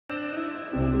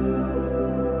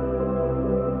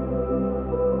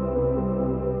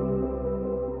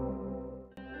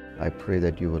I pray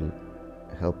that you will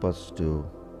help us to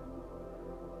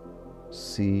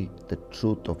see the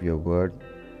truth of your word,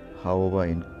 however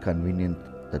inconvenient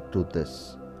the truth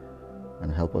is,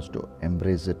 and help us to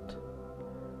embrace it,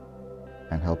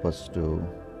 and help us to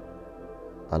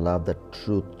allow that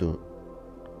truth to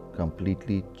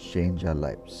completely change our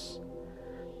lives.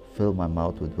 Fill my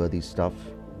mouth with worthy stuff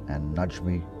and nudge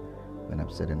me when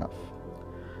I've said enough.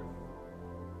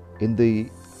 In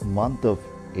the month of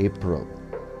April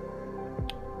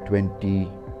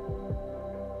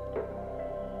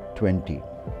 2020,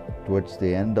 towards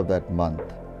the end of that month,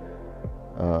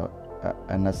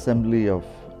 an assembly of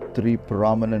three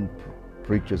prominent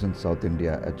preachers in South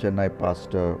India, a Chennai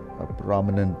pastor, a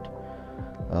prominent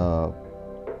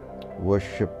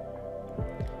worship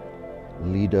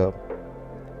leader,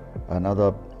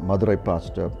 another Madurai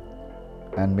pastor,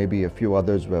 and maybe a few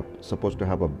others were supposed to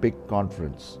have a big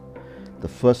conference, the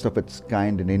first of its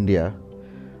kind in India,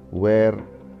 where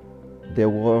they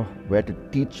were to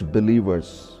teach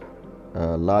believers,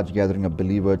 a large gathering of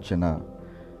believers in a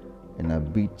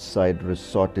beachside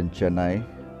resort in Chennai,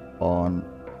 on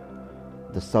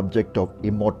the subject of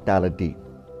immortality.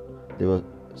 They were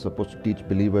supposed to teach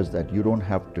believers that you don't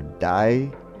have to die,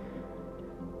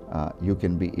 you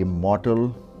can be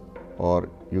immortal, or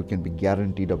you can be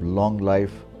guaranteed of long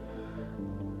life.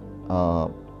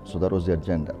 So that was the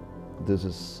agenda. This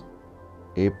is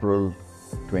April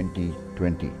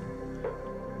 2020.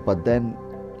 But then,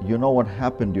 you know what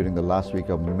happened during the last week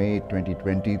of May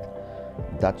 2020?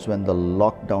 That's when the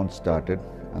lockdown started,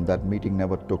 and that meeting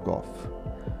never took off.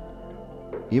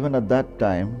 Even at that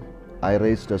time, I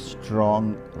raised a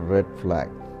strong red flag.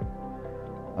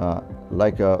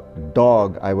 Like a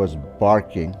dog, I was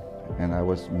barking, and I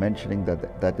was mentioning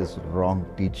that is wrong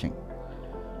teaching.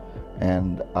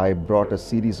 And I brought a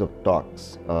series of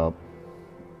talks,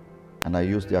 and I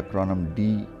used the acronym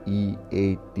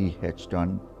DEATH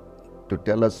to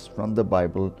tell us from the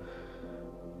Bible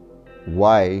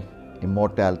why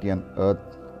immortality on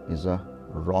earth is a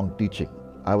wrong teaching.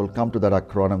 I will come to that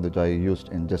acronym that I used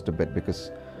in just a bit,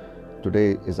 because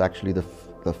today is actually the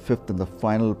fifth and the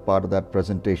final part of that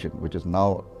presentation, which has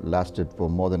now lasted for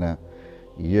more than a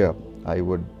year. I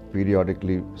would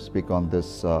periodically speak on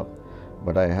this,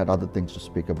 but I had other things to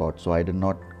speak about, so I did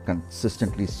not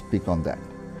consistently speak on that.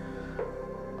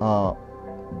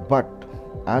 But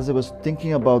as I was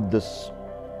thinking about this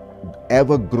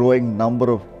ever-growing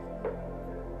number of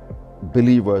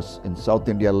believers in South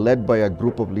India, led by a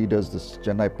group of leaders, this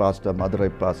Chennai pastor,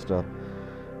 Madurai pastor,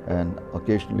 and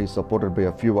occasionally supported by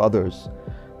a few others,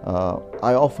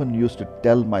 I often used to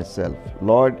tell myself,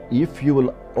 Lord, if you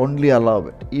will only allow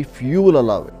it, if you will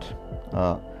allow it,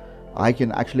 I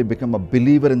can actually become a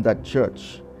believer in that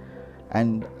church,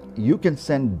 and you can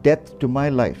send death to my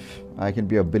life. I can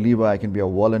be a believer, I can be a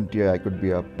volunteer, I could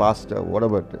be a pastor,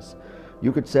 whatever it is.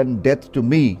 You could send death to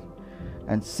me,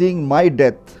 and seeing my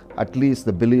death, at least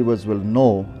the believers will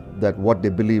know that what they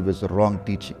believe is wrong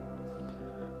teaching.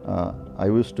 I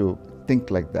used to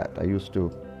think like that. I used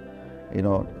to,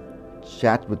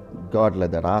 chat with God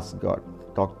like that, ask God,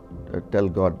 tell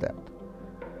God that.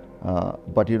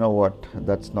 But you know what?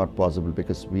 That's not possible,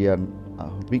 because we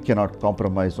cannot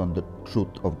compromise on the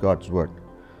truth of God's word.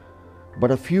 But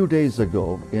a few days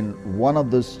ago, in one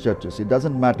of those churches, it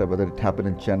doesn't matter whether it happened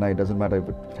in Chennai, it doesn't matter if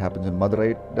it happens in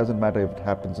Madurai, it doesn't matter if it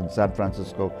happens in San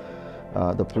Francisco,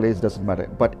 the place doesn't matter.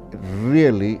 But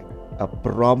really, a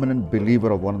prominent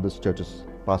believer of one of those churches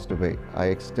passed away. I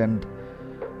extend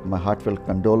my heartfelt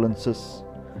condolences,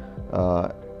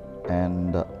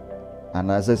 and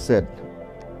as I said,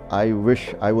 I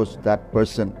wish I was that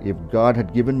person if God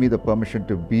had given me the permission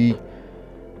to be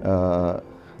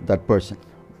that person.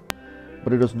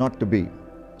 But it was not to be.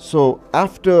 So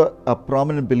after a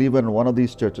prominent believer in one of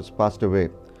these churches passed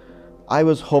away, I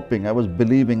was hoping, I was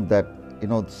believing that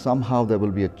somehow there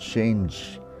will be a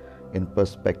change in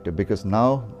perspective, because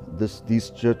now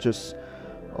these churches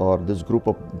or this group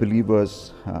of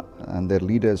believers and their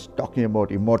leaders talking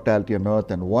about immortality on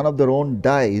earth, and one of their own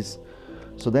dies.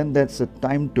 So then that's a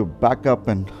time to back up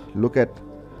and look at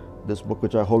this book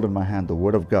which I hold in my hand, the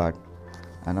Word of God,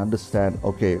 and understand,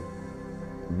 okay,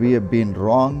 we have been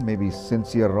wrong, maybe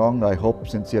sincere wrong, I hope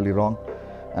sincerely wrong,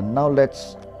 and now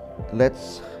let's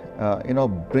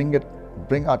bring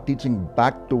our teaching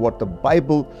back to what the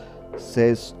Bible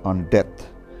says on death.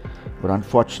 But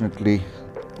unfortunately,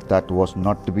 that was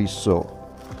not to be so.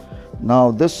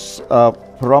 Now this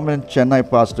prominent Chennai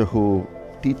pastor who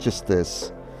teaches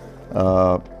this,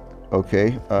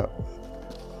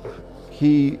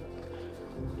 he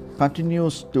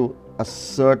continues to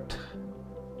assert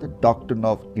the doctrine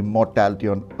of immortality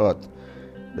on earth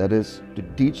that is, to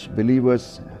teach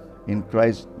believers in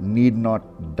Christ need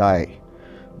not die.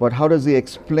 But how does he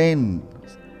explain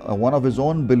one of his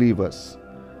own believers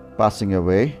passing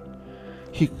away?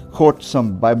 He quotes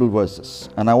some Bible verses,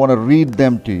 and I want to read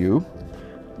them to you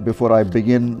before I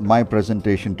begin my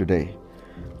presentation today.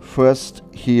 First,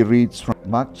 he reads from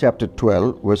Mark chapter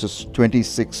 12, verses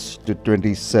 26 to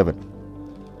 27.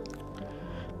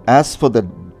 As for the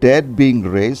dead being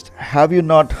raised, have you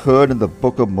not heard in the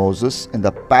book of Moses, in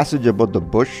the passage about the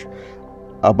bush,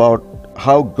 about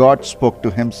how God spoke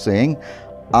to him, saying,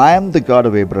 I am the God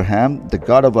of Abraham, the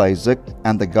God of Isaac,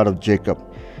 and the God of Jacob.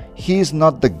 He is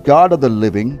not the God of the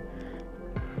living,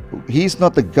 he is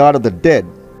not the God of the dead,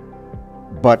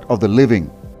 but of the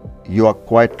living. You are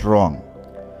quite wrong.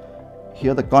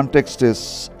 Here the context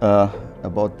is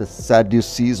about the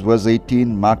Sadducees, verse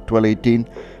 18, Mark 12:18.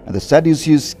 And the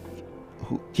Sadducees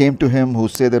who came to him, who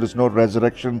say there is no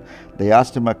resurrection, they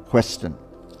asked him a question.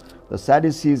 The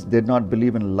Sadducees did not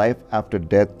believe in life after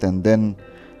death, and then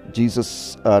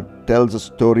Jesus tells a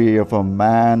story of a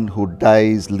man who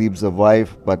dies, leaves a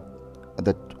wife, but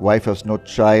the wife has no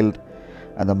child,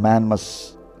 and the man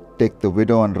must take the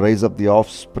widow and raise up the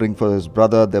offspring for his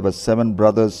brother. There were 7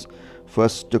 brothers.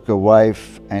 First took a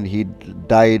wife and he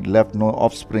died, left no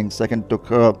offspring. Second took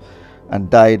her and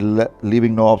died,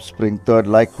 leaving no offspring. Third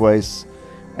likewise,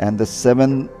 and the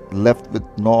 7 left with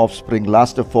no offspring.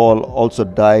 Last of all also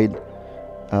died.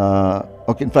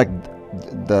 In fact,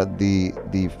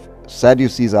 the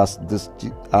Sadducees asked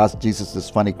Jesus this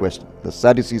funny question. The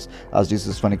Sadducees asked Jesus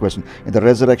this funny question. In the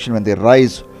resurrection, when they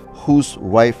rise, whose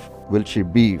wife will she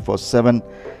be? For the 7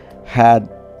 had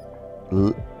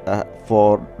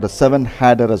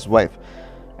her as wife.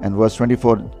 And verse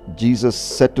 24, Jesus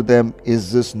said to them,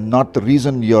 is this not the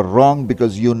reason you're wrong,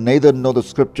 because you neither know the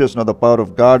scriptures nor the power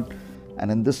of God?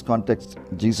 And in this context,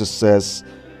 Jesus says,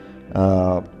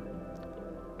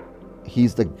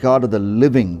 he's the God of the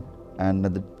living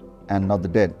and not the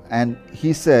dead. And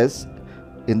he says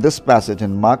in this passage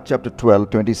in Mark chapter 12,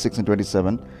 26 and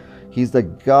 27, he's the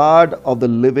God of the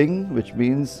living, which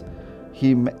means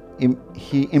he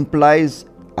implies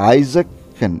Isaac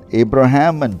and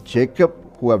Abraham and Jacob,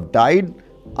 who have died,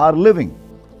 are living.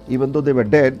 Even though they were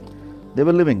dead, they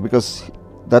were living, because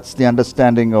that's the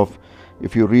understanding of,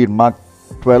 if you read Mark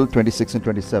 12, 26 and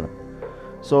 27.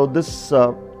 So this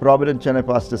Provident Chennai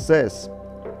pastor says,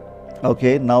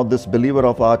 okay, now this believer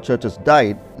of our church has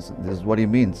died. This is what he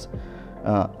means.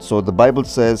 So the Bible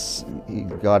says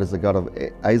God is the God of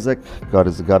Isaac, God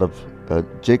is the God of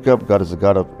Jacob, God is the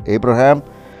God of Abraham,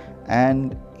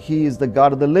 and he is the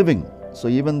God of the living. So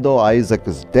even though Isaac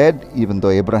is dead, even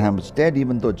though Abraham is dead,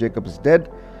 even though Jacob is dead,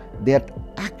 they are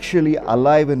actually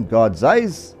alive in God's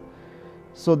eyes.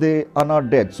 So they are not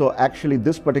dead. So actually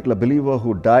this particular believer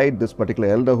who died, this particular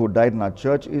elder who died in our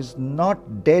church, is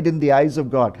not dead in the eyes of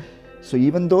God. So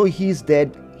even though he's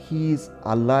dead, he's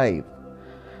alive.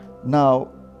 Now,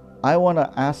 I want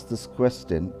to ask this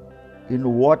question: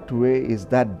 in what way is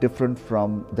that different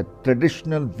from the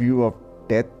traditional view of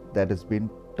death that has been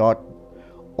taught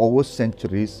over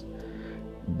centuries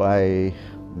by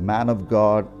man of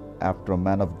God after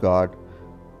man of God,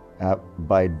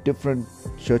 by different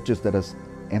churches that has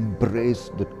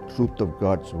embraced the truth of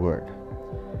God's word?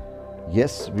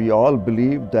 Yes, we all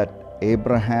believe that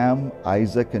Abraham,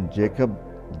 Isaac and Jacob,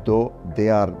 though they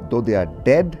are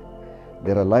dead,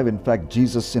 they're alive. In fact,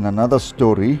 Jesus, in another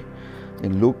story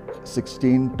in Luke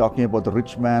 16, talking about the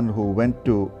rich man who went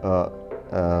to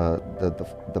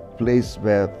the place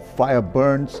where fire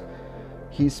burns,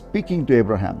 he's speaking to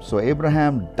Abraham. So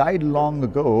Abraham died long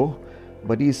ago,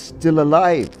 but he's still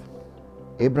alive.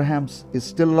 Abraham is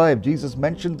still alive. Jesus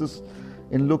mentioned this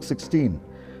in Luke 16.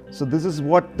 So this is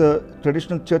what the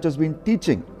traditional church has been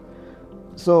teaching.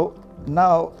 So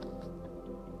now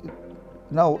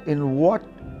in what,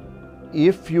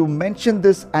 if you mention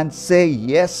this and say,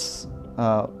 yes,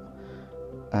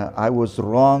 I was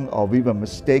wrong, or we were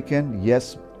mistaken,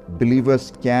 yes,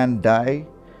 believers can die,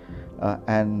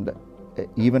 and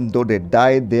even though they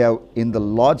died, they are in the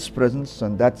Lord's presence, so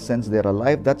in that sense they are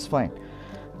alive, that's fine.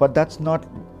 But that's not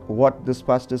what this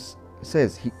pastor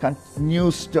says. He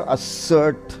continues to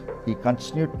assert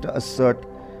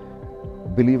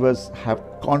believers have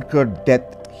conquered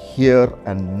death here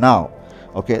and now.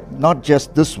 Okay, not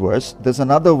just this verse. There's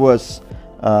another verse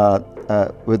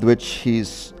with which he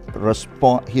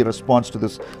responds to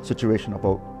this situation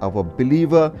of a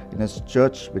believer in his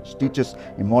church, which teaches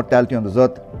immortality on this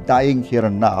earth, dying here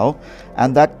and now,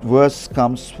 and that verse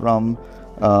comes from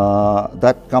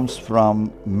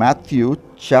Matthew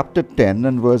chapter 10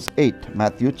 and verse 8.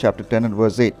 Matthew chapter 10 and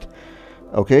verse 8.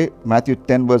 Okay, Matthew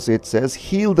 10 verse 8 says,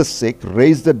 heal the sick,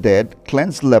 raise the dead,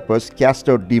 cleanse lepers, cast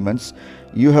out demons.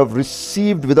 You have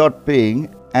received without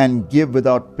paying and give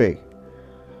without pay.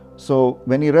 So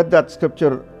when he read that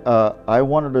scripture, I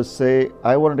wanted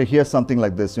to hear something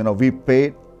like this. We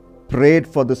prayed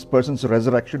for this person's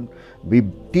resurrection. We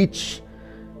teach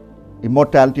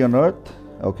immortality on earth,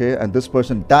 okay, and this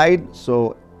person died,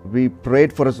 so we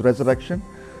prayed for his resurrection,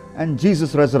 and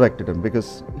Jesus resurrected him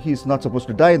because he's not supposed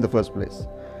to die in the first place.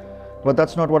 But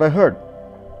that's not what I heard.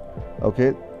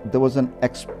 Okay, there was an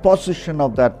exposition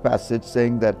of that passage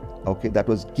saying that, okay, that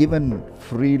was given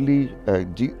freely.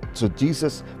 So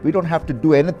Jesus, we don't have to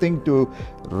do anything to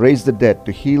raise the dead,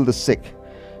 to heal the sick.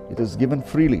 It is given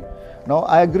freely. Now,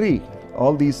 I agree.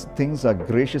 All these things are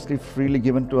graciously, freely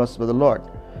given to us by the Lord.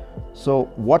 So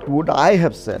what would I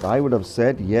have said? I would have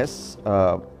said, yes,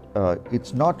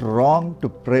 it's not wrong to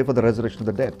pray for the resurrection of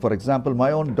the dead. For example,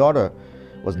 my own daughter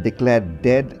was declared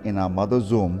dead in our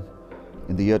mother's womb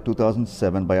in the year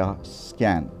 2007 by a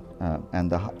scan. And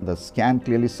the scan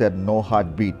clearly said no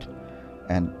heartbeat.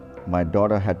 And my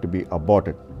daughter had to be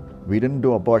aborted. We didn't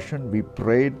do abortion. We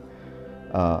prayed.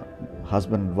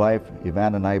 Husband and wife,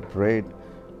 Ivan and I prayed.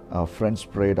 Our friends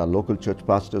prayed. Our local church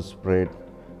pastors prayed.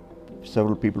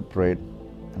 Several people prayed.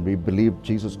 And we believed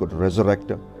Jesus could resurrect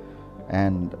her.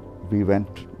 And we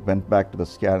went back to the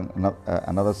scan,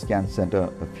 another scan center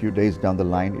a few days down the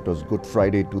line. It was Good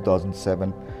Friday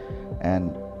 2007,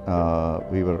 and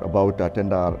we were about to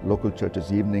attend our local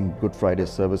church's evening Good Friday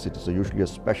service. It is usually a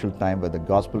special time where the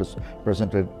gospel is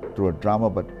presented through a drama,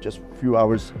 but just a few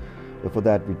hours before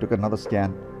that we took another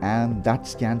scan, and that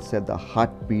scan said the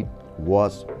heartbeat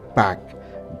was back.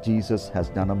 Jesus has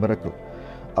done a miracle.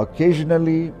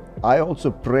 Occasionally I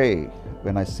also pray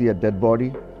when I see a dead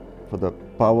body for the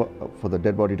power for the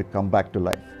dead body to come back to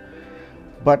life.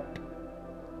 But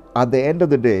at the end of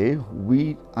the day,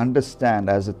 we understand,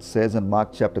 as it says in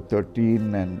Mark chapter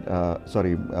 13 and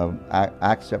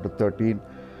Acts chapter 13,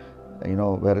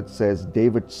 where it says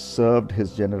David served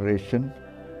his generation,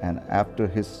 and after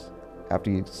he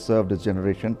served his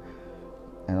generation,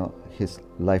 his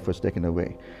life was taken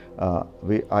away.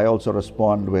 I also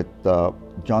respond with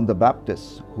John the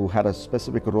Baptist, who had a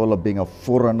specific role of being a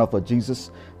forerunner for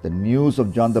Jesus. The news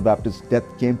of John the Baptist's death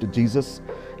came to Jesus.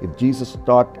 If Jesus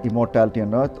taught immortality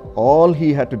on earth, all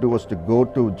he had to do was to go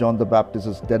to John the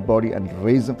Baptist's dead body and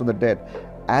raise him from the dead,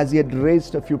 as he had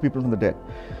raised a few people from the dead.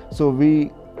 So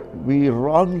we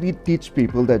wrongly teach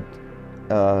people that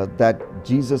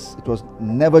it was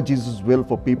never Jesus' will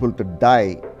for people to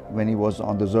die when he was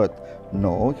on this earth.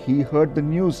 No, he heard the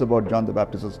news about John the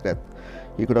Baptist's death.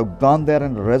 He could have gone there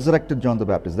and resurrected John the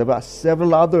Baptist. There were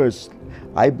several others,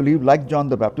 I believe, like John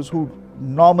the Baptist, who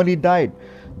normally died.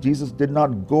 Jesus did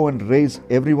not go and raise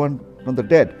everyone from the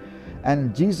dead.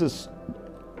 And Jesus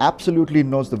absolutely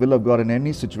knows the will of God in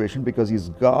any situation, because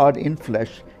he's God in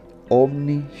flesh,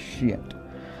 omniscient.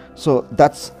 So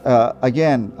that's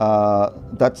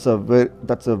that's a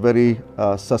very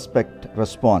suspect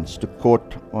response to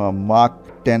quote Mark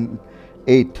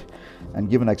 10:8 and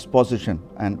give an exposition,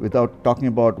 and without talking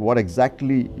about what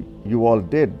exactly you all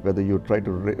did, whether you tried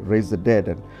to raise the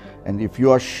dead, and if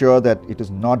you are sure that it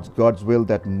is not God's will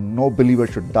that no believer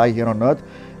should die here on earth,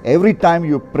 every time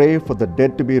you pray for the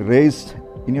dead to be raised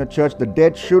in your church, the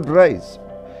dead should rise.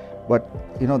 But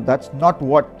that's not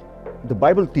what the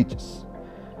Bible teaches.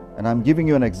 And I'm giving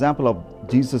you an example of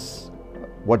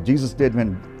what Jesus did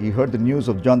when he heard the news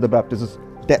of John the Baptist's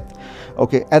death.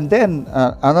 Okay, and then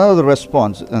another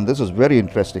response, and this is very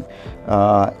interesting.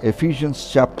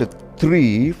 Ephesians chapter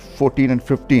 3, 14 and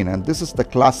 15. And this is the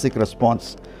classic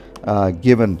response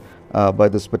given by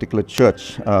this particular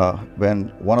church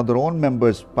when one of their own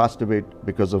members passed away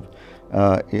because of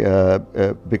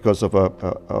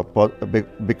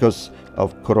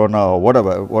corona, or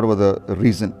whatever the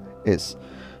reason is.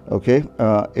 Okay,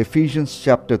 Ephesians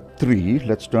chapter 3,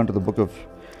 let's turn to the book of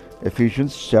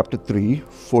Ephesians chapter 3,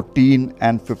 14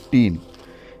 and 15.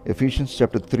 Ephesians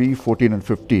chapter 3, 14 and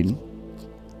 15.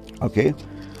 Okay,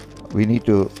 we need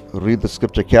to read the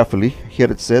scripture carefully.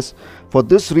 Here it says, "For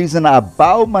this reason I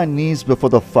bow my knees before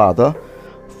the Father,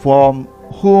 from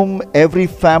whom every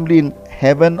family in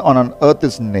heaven and on earth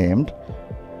is named."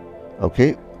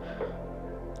 Okay,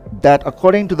 that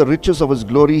according to the riches of his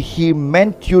glory, he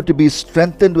meant you to be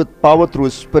strengthened with power through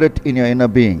his Spirit in your inner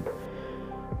being.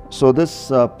 So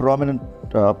this prominent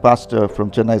pastor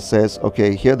from Chennai says,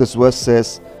 okay, here this verse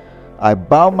says, "I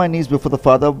bow my knees before the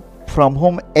Father, from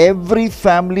whom every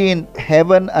family in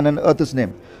heaven and on earth is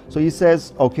named." So he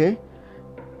says, okay,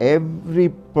 every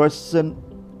person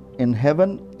in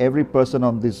heaven, every person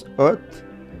on this earth,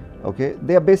 okay,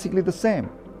 they are basically the same.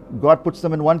 God puts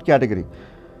them in one category.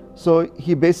 So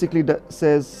he basically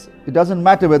says it doesn't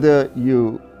matter whether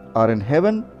you are in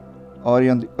heaven or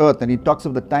you're on the earth. And he talks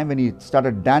of the time when he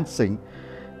started dancing,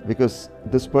 because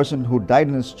this person who died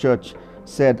in his church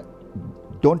said,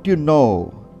 don't you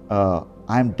know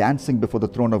I'm dancing before the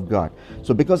throne of God.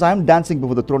 So because I'm dancing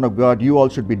before the throne of God, you all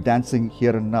should be dancing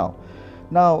here and now.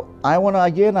 Now, I want to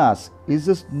again ask, is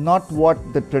this not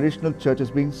what the traditional church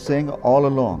has been saying all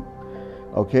along?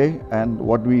 Okay, and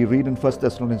what we read in 1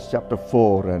 Thessalonians chapter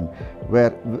 4, and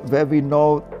where we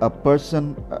know a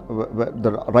person,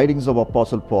 the writings of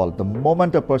Apostle Paul, the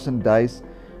moment a person dies,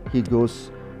 he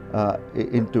goes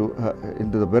into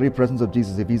the very presence of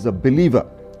Jesus if he's a believer.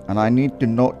 And I need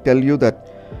to tell you that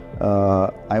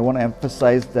I want to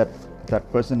emphasize that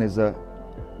that person is a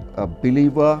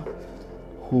believer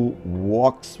who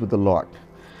walks with the Lord.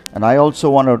 And I also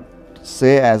want to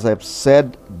say, as I've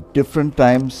said different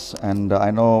times, and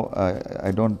I know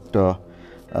I don't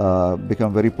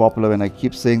become very popular when I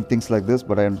keep saying things like this,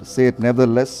 but I say it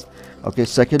nevertheless. Okay,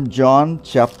 2 John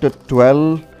chapter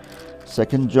 12,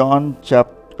 2 John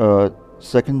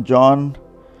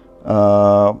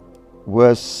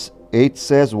verse 8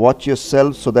 says, watch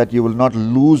yourself so that you will not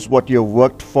lose what you have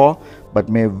worked for, but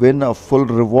may win a full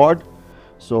reward.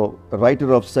 So the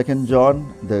writer of 2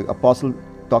 John, the apostle,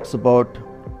 talks about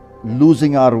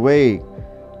losing our way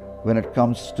when it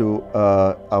comes to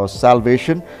our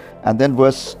salvation. And then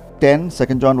verse 10, 2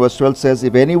 John verse 12 says,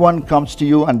 if anyone comes to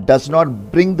you and does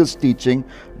not bring this teaching,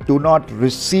 do not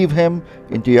receive him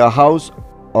into your house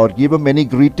or give him any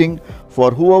greeting,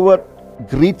 for whoever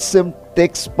greets him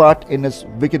takes part in his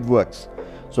wicked works.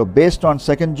 So based on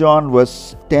 2 John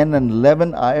verse 10 and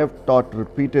 11, I have taught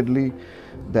repeatedly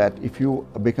that if you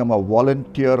become a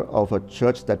volunteer of a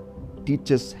church that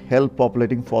teaches hell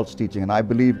populating false teaching, and I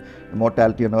believe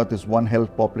Immortality on Earth is one hell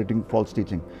populating false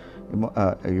teaching.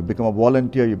 You become a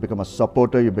volunteer, you become a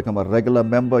supporter, you become a regular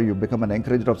member, you become an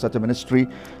encourager of such a ministry,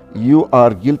 you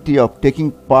are guilty of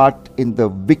taking part in the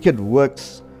wicked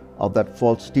works of that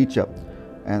false teacher.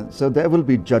 And so there will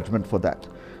be judgment for that.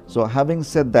 So having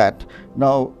said that,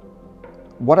 now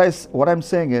what I'm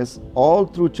saying is, all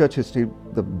through church history,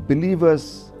 the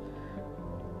believers,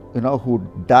 who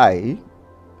die,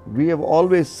 we have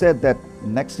always said that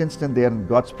next instant they are in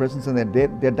God's presence and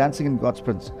they're dancing in God's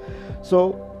presence.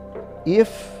 So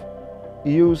if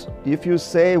you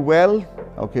say, well,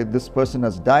 okay, this person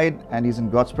has died and he's in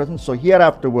God's presence, so here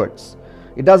afterwards,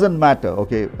 it doesn't matter.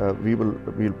 Okay,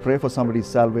 we'll pray for somebody's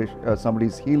salvation,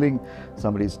 somebody's healing,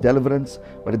 somebody's deliverance.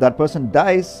 But if that person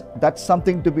dies, that's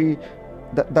something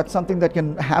that's something that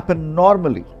can happen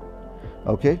normally.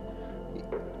 Okay,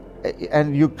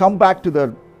 and you come back to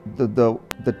the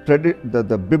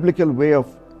biblical way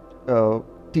of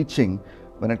teaching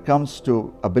when it comes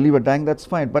to a believer dying. That's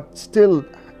fine, but still,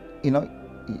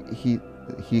 he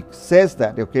says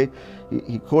that, okay,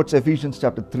 he quotes Ephesians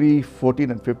chapter 3,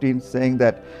 14 and 15, saying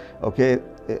that, okay,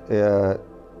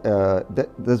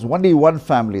 there's only one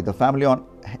family, the family on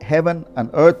heaven and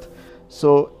earth.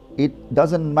 So it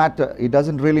doesn't matter, it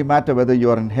doesn't really matter whether you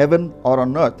are in heaven or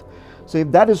on earth. So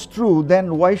if that is true,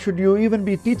 then why should you even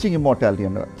be teaching immortality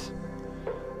on earth?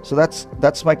 So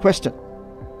that's my question.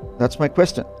 That's my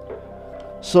question.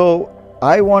 So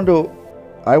I want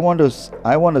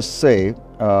to say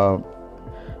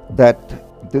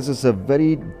that this is a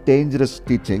very dangerous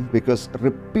teaching, because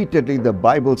repeatedly the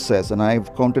Bible says, and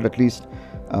I've counted at least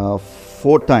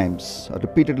 4 times,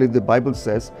 repeatedly the Bible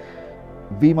says,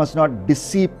 we must not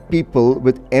deceive people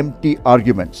with empty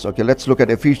arguments. Okay, let's look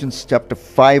at Ephesians chapter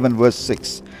 5 and verse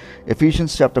 6.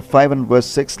 Ephesians chapter 5 and verse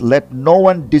 6, let no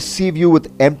one deceive you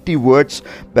with empty words,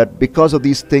 but because of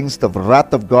these things the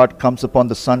wrath of God comes upon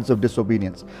the sons of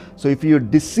disobedience. So if you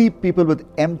deceive people with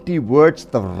empty words,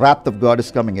 the wrath of God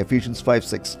is coming. Ephesians 5,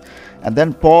 6. And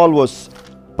then Paul was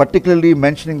particularly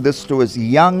mentioning this to the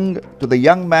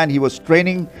young man he was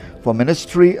training for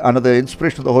ministry under the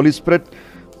inspiration of the Holy Spirit.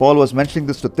 Paul was mentioning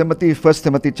this to Timothy. 1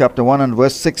 Timothy chapter 1 and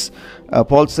verse 6,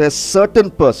 Paul says,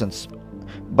 certain persons,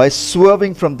 by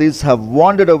swerving from this, have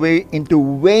wandered away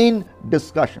into vain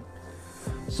discussion.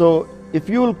 So if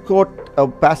you will quote a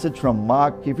passage from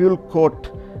Mark, if you will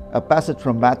quote a passage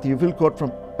from Matthew, if you will quote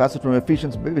from a passage from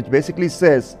Ephesians, which basically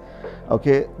says,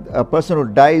 okay, a person who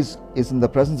dies is in the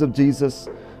presence of Jesus,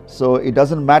 so it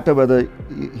doesn't matter whether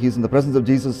he's in the presence of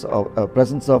Jesus or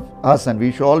presence of us, and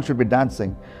we all should be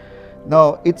dancing.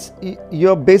 Now,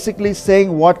 you're basically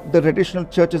saying what the traditional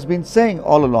church has been saying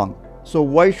all along. So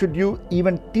why should you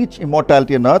even teach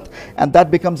immortality on earth? And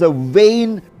that becomes a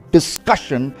vain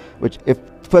discussion, which if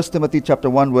 1 Timothy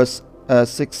chapter 1 verse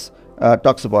 6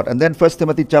 talks about. And then 1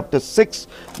 Timothy chapter 6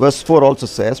 verse 4 also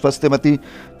says, 1 Timothy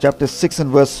chapter 6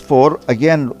 and verse 4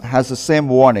 again has the same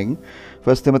warning.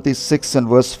 1 Timothy 6 and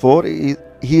verse 4,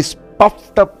 he's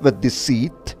puffed up with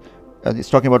deceit. He's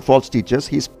talking about false teachers.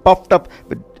 He's puffed up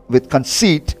with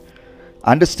conceit,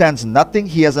 understands nothing.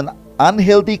 He has an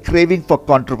unhealthy craving for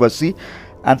controversy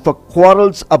and for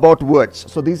quarrels about words.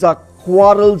 So these are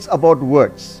quarrels about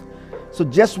words. So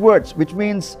just words, which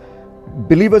means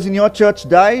believers in your church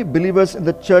die, believers in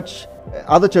the church,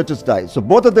 other churches die. So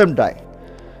both of them die.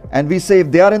 And we say if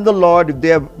they are in the Lord, if they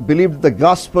have believed the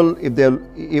gospel, if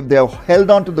they have held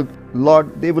on to the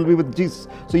Lord, they will be with Jesus.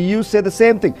 So you say the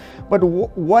same thing. But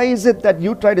why is it that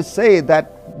you try to say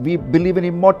that we believe in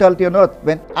immortality on earth,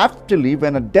 when actually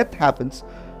when a death happens,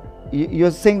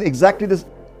 you're saying exactly this,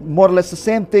 more or less the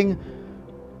same thing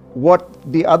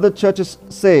what the other churches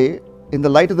say in the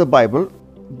light of the Bible,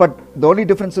 but the only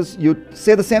difference is you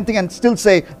say the same thing and still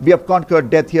say we have conquered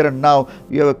death here and now,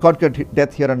 we have conquered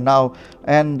death here and now,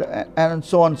 and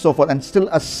so on and so forth, and still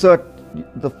assert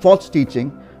the false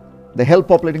teaching, the hell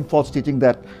populating false teaching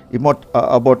that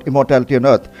about immortality on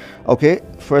earth. Okay,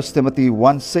 1 Timothy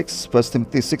 1:6, 1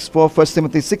 Timothy 6:4, 1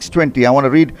 Timothy 6:20. I want to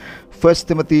read 1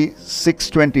 Timothy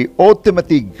 6:20. O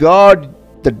Timothy, guard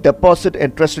the deposit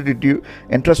entrusted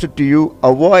to you,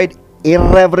 avoid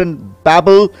irreverent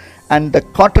babble and the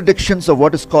contradictions of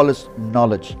what is called as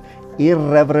knowledge.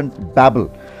 Irreverent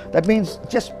babble. That means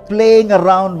just playing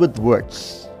around with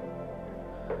words.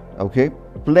 Okay,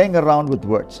 playing around with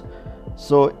words.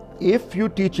 So if you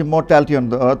teach immortality on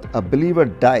the earth, a believer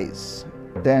dies,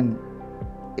 then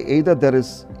either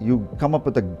you come up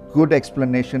with a good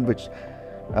explanation which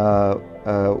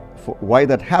for why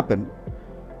that happened,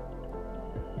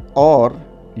 or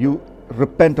you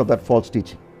repent of that false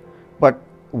teaching. But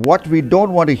what we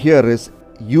don't want to hear is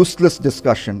useless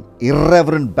discussion,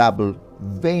 irreverent babble,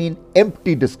 vain,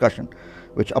 empty discussion,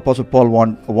 which Apostle Paul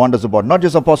warned us about. Not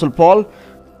just Apostle Paul,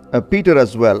 Peter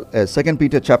as well. 2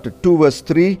 Peter chapter 2 verse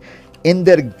 3, in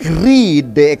their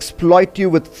greed they exploit you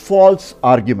with false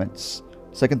arguments.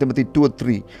 2 Timothy 2 and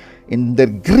 3, in their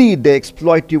greed they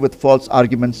exploit you with false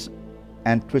arguments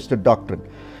and twisted doctrine.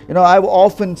 You know, I've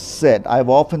often said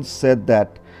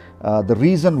that the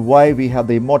reason why we have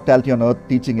the immortality on earth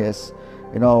teaching is,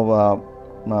 there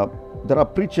are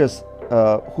preachers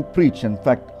who preach. In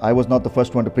fact, I was not the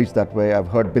first one to preach that way. I've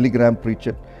heard Billy Graham preach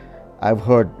it. I've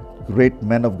heard great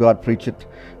men of God preach it.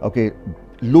 Okay,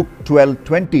 Luke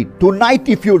 12:20. Tonight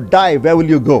if you die, where will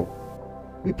you go?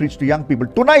 We preach to young people.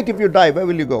 Tonight if you die, where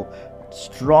will you go?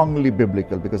 Strongly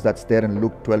biblical, because that's there in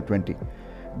Luke 12:20.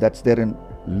 That's there in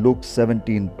Luke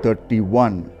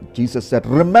 17:31. Jesus said,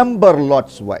 remember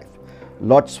Lot's wife.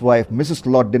 Lot's wife, Mrs.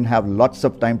 Lot, didn't have lots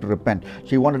of time to repent.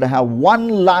 She wanted to have one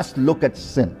last look at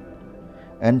sin.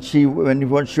 And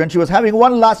when she was having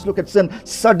one last look at sin,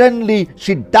 suddenly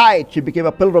she died. She became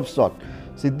a pillar of salt.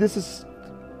 See, this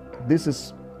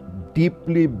is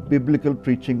deeply biblical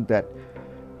preaching that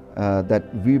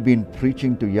we've been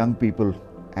preaching to young people,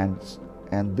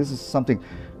 and this is something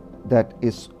that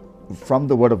is from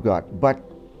the Word of God. But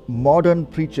modern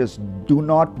preachers do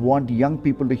not want young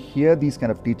people to hear these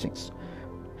kind of teachings.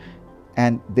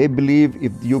 And they believe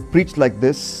if you preach like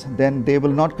this, then they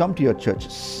will not come to your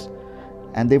churches.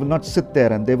 And they will not sit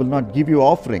there and they will not give you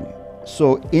offering.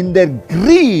 So in their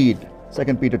greed,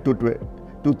 2 Peter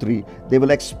 2:3, they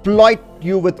will exploit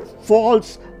you with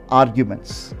false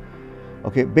arguments.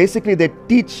 Okay, basically they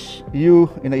teach you,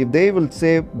 if they will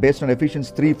say based on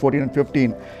Ephesians 3:14 and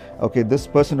 15, okay, this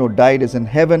person who died is in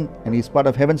heaven and he's part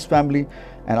of heaven's family,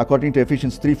 and according to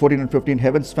Ephesians 3:14 and 15,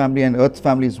 heaven's family and earth's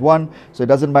family is one. So it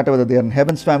doesn't matter whether they are in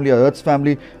heaven's family or earth's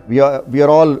family, we are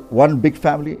all one big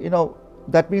family.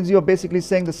 That means you're basically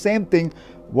saying the same thing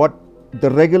what the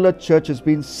regular church has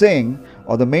been saying,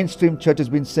 or the mainstream church has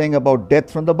been saying about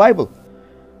death from the Bible.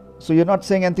 So you're not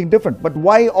saying anything different. But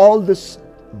why all this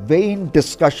vain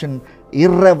discussion,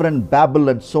 irreverent babble,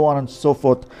 and so on and so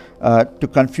forth, to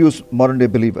confuse modern day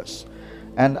believers?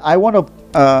 And I want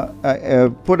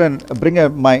to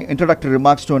bring my introductory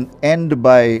remarks to an end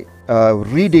by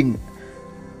reading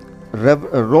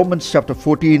Romans chapter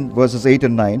 14 verses 8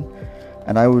 and 9.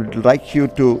 And I would like you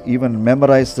to even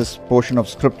memorize this portion of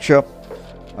scripture.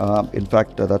 In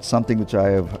fact, that's something which I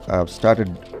have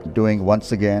started doing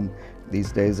once again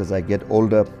these days as I get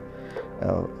older,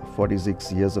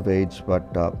 46 years of age.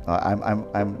 But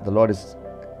the Lord is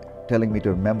telling me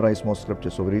to memorize more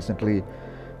scripture. So recently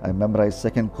I memorized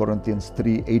 2 Corinthians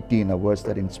 3:18, a verse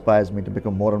that inspires me to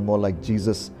become more and more like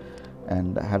Jesus.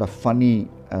 and had a funny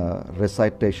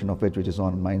recitation of it, which is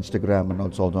on my Instagram and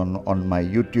also on my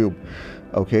YouTube.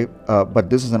 Okay, but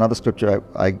this is another scripture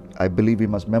I believe we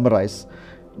must memorize,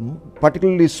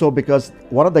 particularly so because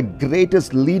one of the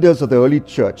greatest leaders of the early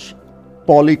church,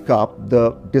 Polycarp,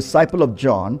 the disciple of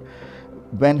John,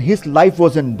 when his life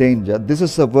was in danger, this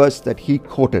is a verse that he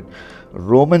quoted,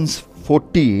 Romans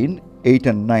 14, 8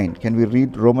 and 9. Can we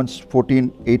read Romans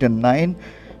 14, 8 and 9?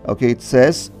 Okay, it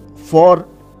says, for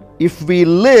if we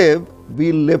live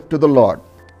to the Lord.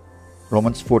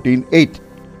 Romans 14, 8.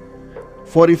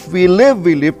 For if we live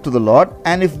to the Lord,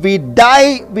 and if we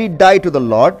die to the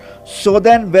Lord. So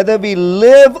then, whether we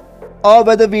live or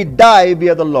whether we die, we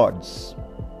are the Lord's.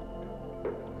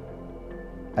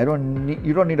 You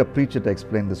don't need a preacher to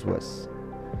explain this verse.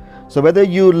 So whether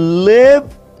you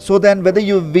live, so then whether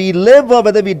we live or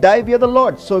whether we die, we are the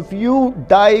Lord's. So if you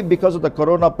die because of the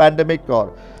corona pandemic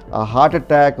or a heart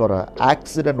attack or an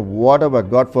accident, whatever,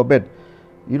 God forbid,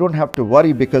 you don't have to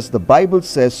worry, because the Bible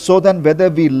says, so then whether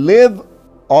we live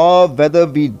or whether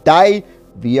we die,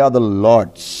 we are the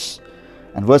Lord's.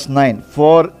 And verse 9,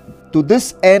 for to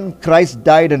this end Christ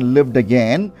died and lived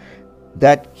again,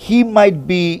 that he might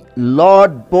be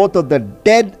Lord both of the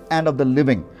dead and of the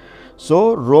living.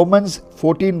 So Romans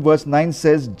 14 verse 9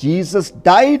 says Jesus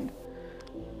died,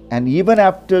 and even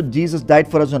after Jesus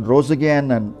died for us and rose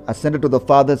again and ascended to the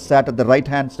Father, sat at the right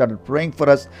hand, started praying for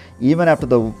us, even after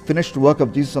the finished work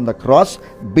of Jesus on the cross,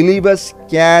 believers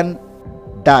can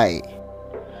die.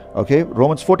 Okay,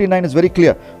 Romans 14:9 is very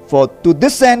clear. For to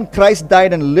this end Christ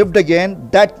died and lived again,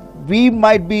 that we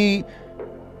might be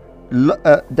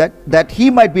that he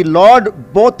might be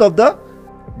Lord both of the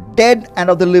dead and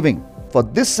of the living. For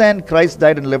this end Christ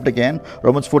died and lived again,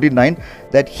 Romans 14:9,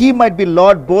 that he might be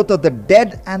Lord both of the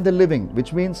dead and the living,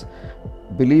 which means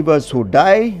believers who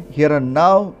die here and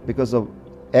now because of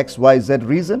XYZ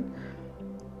reason,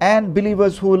 and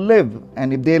believers who live,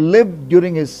 and if they live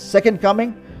during his second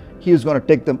coming, he is going to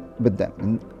take them with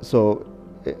them. So,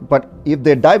 but if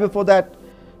they die before that,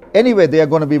 anyway, they are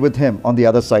going to be with him on the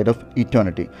other side of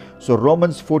eternity. So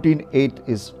Romans 14:8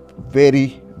 is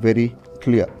very, very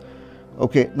clear.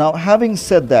 Okay, now having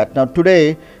said that, now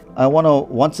today I want to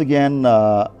once again,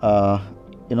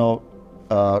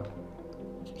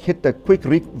 hit the quick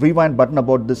rewind button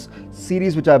about this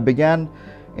series which I began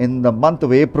in the month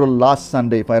of April last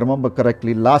Sunday, if I remember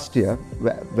correctly, last year,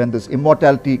 when this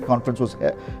Immortality conference was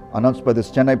announced by this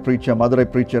Chennai preacher, Madurai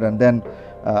preacher, and then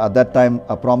at that time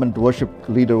a prominent worship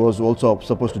leader was also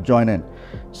supposed to join in.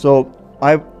 So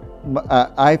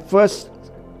I first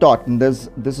taught, and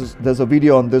there's a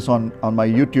video on this on my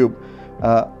YouTube.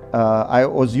 I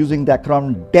was using the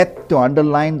acronym DEATH to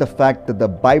underline the fact that the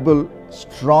Bible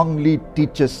strongly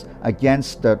teaches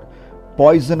against the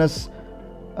poisonous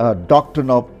doctrine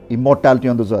of immortality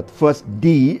on this earth. First,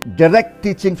 D, direct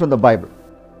teaching from the Bible.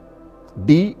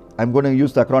 D, I'm going to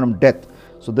use the acronym DEATH.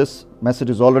 So this message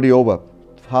is already over.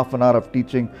 Half an hour of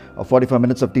teaching, or 45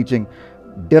 minutes of teaching,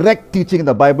 direct teaching in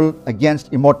the Bible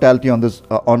against immortality on this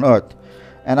on earth.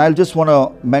 And I'll just want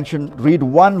to read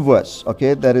one verse.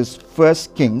 Okay, that is 1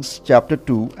 Kings chapter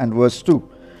 2 and verse 2.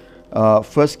 1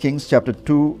 Kings chapter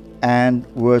 2 and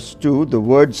verse 2, the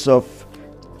words of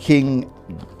King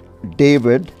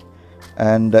David,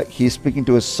 and he's speaking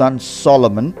to his son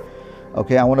Solomon.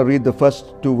 Okay, I want to read the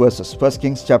first two verses. 1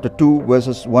 Kings chapter 2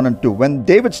 verses 1 and 2. When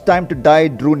David's time to die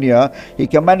drew near, he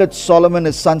commanded Solomon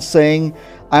his son, saying,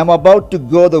 I am about to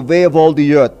go the way of all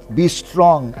the earth. Be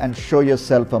strong and show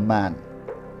yourself a man.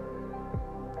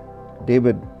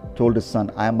 David told his son,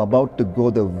 I am about to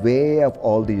go the way of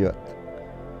all the earth.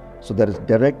 So there is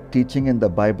direct teaching in the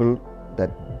Bible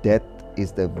that death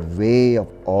is the way of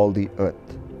all the earth.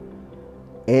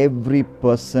 Every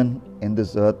person in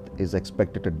this earth is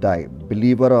expected to die,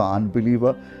 believer or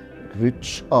unbeliever,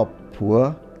 rich or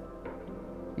poor,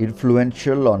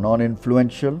 influential or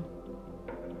non-influential.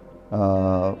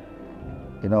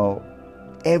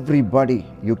 Everybody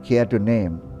you care to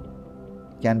name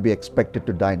can be expected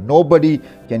to die. Nobody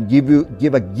can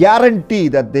give a guarantee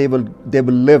that they will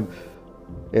live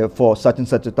for such and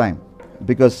such a time,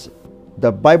 because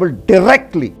the Bible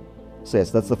directly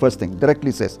says, that's the first thing,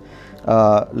 directly says.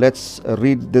 Let's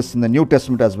read this in the New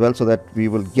Testament as well, so that we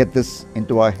will get this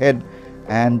into our head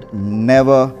and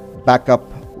never back up,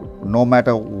 no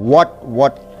matter what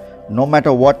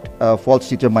false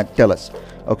teacher might tell us.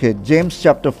 Okay, James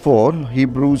chapter 4,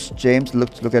 James,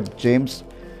 let's look at James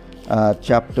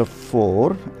chapter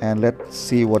 4, and let's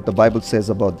see what the Bible says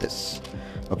about this.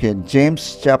 Okay,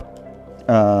 James chapter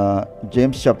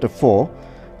 4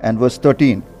 and verse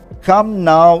 13. Come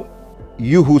now,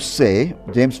 you who say,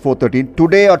 James 4:13,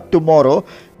 today or tomorrow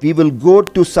we will go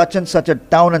to such and such a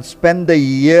town and spend the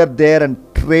year there and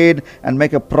trade and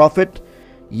make a profit.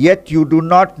 Yet you do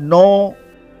not know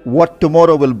what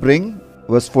tomorrow will bring.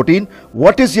 Verse 14,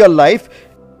 what is your life?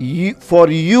 For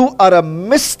you are a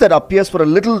mist that appears for a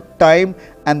little time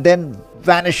and then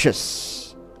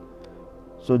vanishes.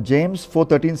 So James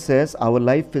 4:13 says our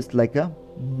life is like a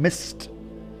mist,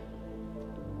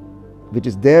 which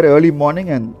is there early morning,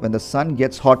 and when the sun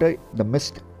gets hotter, the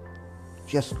mist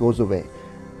just goes away.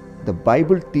 The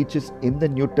Bible teaches in the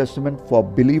New Testament for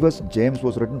believers, James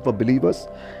was written for believers,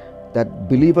 that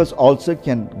believers also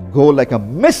can go like a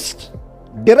mist.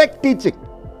 Direct teaching.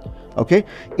 Okay,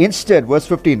 instead, verse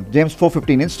 15, James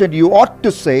 4:15, instead you ought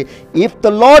to say, if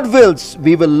the Lord wills,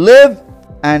 we will live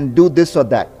and do this or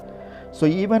that. So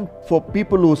even for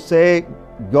people who say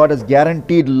God has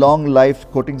guaranteed long life,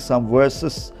 quoting some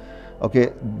verses,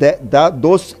 okay,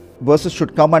 those verses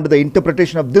should come under the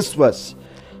interpretation of this verse,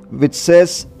 which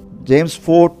says, James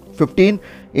 4:15,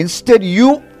 instead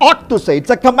you ought to say, it's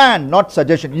a command, not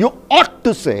suggestion, you ought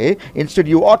to say, instead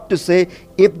you ought to say,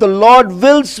 if the Lord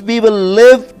wills, we will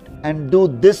live and do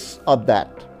this or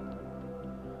that.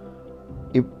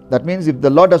 If that means if the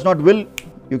Lord does not will,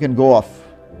 you can go off.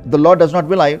 If the Lord does not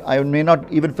will, I may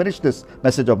not even finish this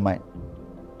message of mine.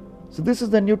 So this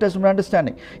is the New Testament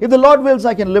understanding. If the Lord wills,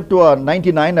 I can live to a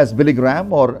 99 as Billy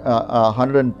Graham, or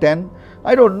 110.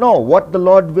 I don't know what the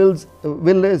Lord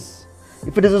will is.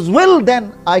 If it is His will,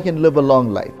 then I can live a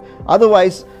long life.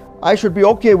 Otherwise, I should be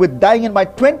okay with dying in my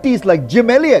 20s like Jim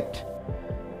Elliot.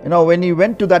 You know, when he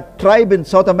went to that tribe in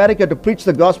South America to preach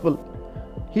the gospel,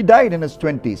 he died in his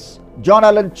 20s. John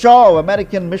Allen Chaw,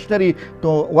 American missionary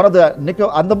to one of the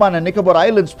Andaman and Nicobar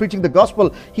Islands, preaching the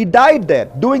gospel, he died there,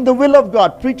 doing the will of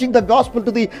God, preaching the gospel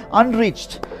to the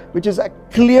unreached, which is a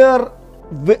clear,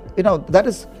 you know, that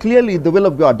is clearly the will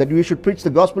of God, that we should preach the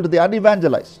gospel to the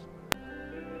unevangelized.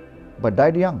 But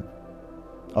died young.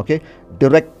 Okay,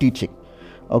 direct teaching.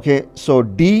 Okay, so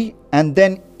D, and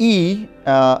then E,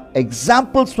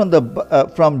 examples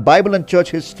from Bible and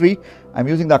church history. I'm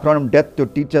using the acronym DEATH to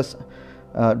teach us,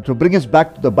 to bring us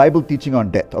back to the Bible teaching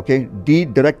on death. Okay, D,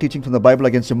 direct teaching from the Bible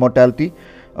against immortality.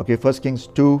 Okay, 1 Kings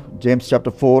 2, James chapter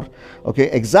 4.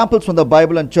 Okay, examples from the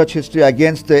Bible and church history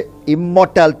against the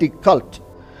immortality cult.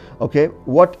 Okay,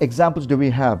 what examples do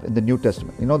we have in the New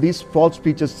Testament? You know, these false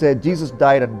preachers say Jesus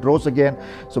died and rose again.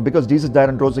 So because Jesus died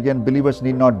and rose again, believers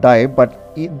need not die.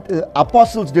 But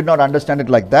apostles did not understand it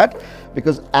like that,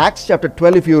 because Acts chapter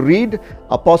 12, if you read,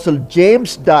 Apostle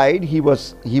James died. He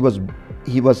was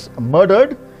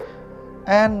murdered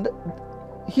and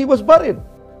he was buried.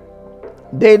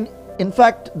 Then, in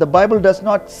fact, the Bible does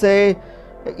not say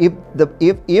if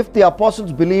the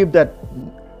apostles believed that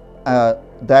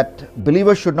that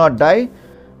believers should not die.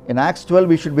 In Acts 12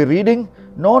 we should be reading,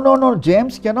 no,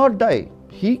 James cannot die.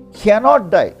 He cannot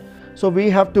die. So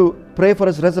we have to pray for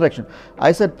his resurrection.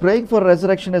 I said praying for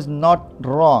resurrection is not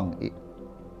wrong,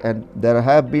 and there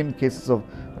have been cases of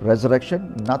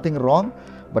resurrection, nothing wrong.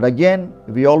 But again,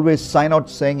 we always sign out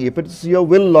saying, if it is your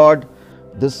will, Lord,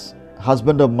 this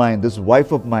husband of mine, this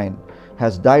wife of mine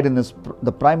has died in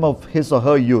the prime of his or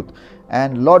her youth,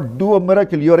 and Lord, do a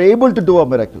miracle. You are able to do a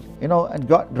miracle, you know, and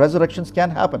God, resurrections can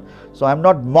happen. So I'm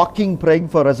not mocking praying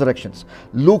for resurrections.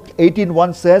 Luke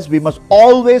 18:1 says we must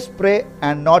always pray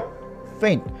and not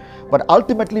faint. But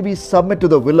ultimately we submit to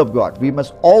the will of God. We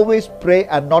must always pray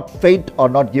and not faint or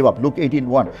not give up. Luke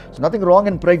 18:1. So nothing wrong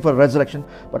in praying for resurrection,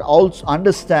 but also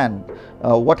understand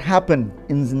what happened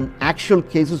in actual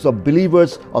cases of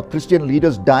believers or Christian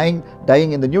leaders dying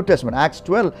in the New Testament. Acts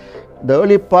 12, the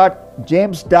early part,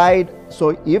 James died. So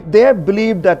if they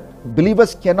believed that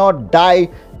believers cannot die,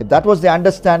 if that was the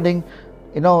understanding,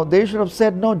 you know, they should have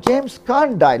said, no, James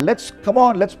can't die. Let's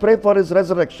pray for his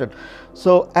resurrection.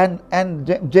 So, and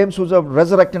James was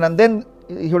resurrected, and then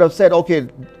he would have said, okay,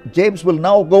 James will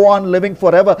now go on living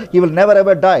forever. He will never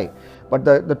ever die. But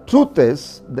the truth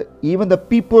is, even the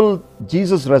people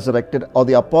Jesus resurrected or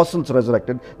the apostles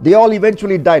resurrected, they all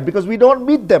eventually died, because we don't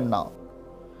meet them now.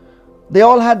 They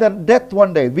all had their death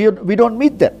one day. We don't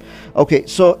meet them. Okay,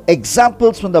 so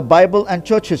examples from the Bible and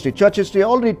church history. Church history I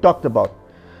already talked about.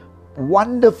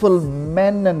 Wonderful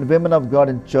men and women of God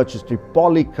in church history.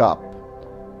 Polycarp,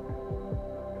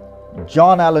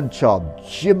 John Allen Chaw,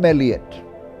 Jim Elliot.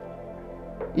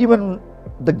 Even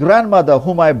the grandmother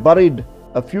whom I buried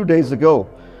a few days ago,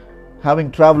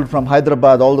 having traveled from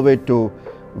Hyderabad all the way to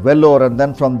Vellore, and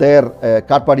then from there,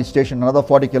 Katpadi station, another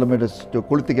 40 kilometers to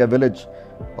Kulitiga village.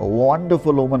 A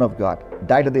wonderful woman of God,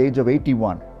 died at the age of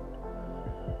 81.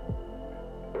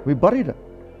 We buried her.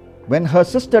 When her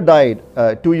sister died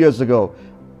 2 years ago,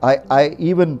 I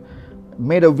even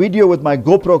made a video with my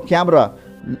GoPro camera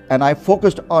and I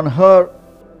focused on her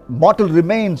mortal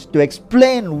remains to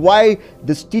explain why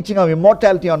this teaching of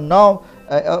immortality on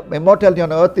immortality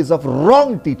on earth is of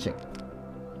wrong teaching.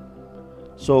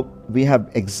 So we have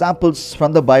examples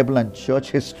from the Bible and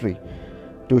church history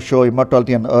to show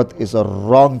immortality on earth is a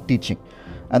wrong teaching.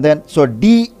 And then, so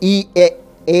DEA,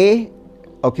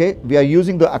 okay, we are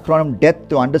using the acronym DEATH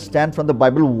to understand from the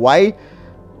Bible why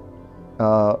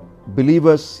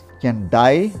believers can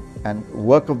die, and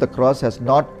work of the cross has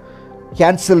not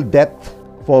cancelled death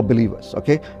for believers.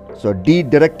 Okay, so D,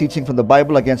 direct teaching from the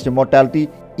Bible against immortality.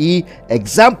 E,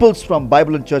 examples from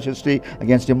Bible and church history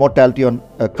against immortality on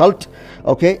cult.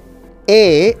 Okay,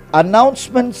 A,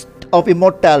 announcements of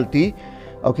immortality.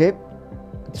 Okay,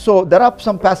 so there are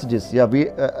some passages, yeah,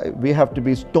 we have to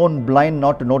be stone blind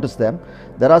not to notice them.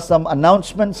 There are some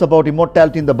announcements about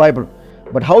immortality in the Bible,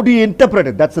 but how do you interpret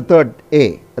it? That's the third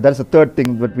A. That's the third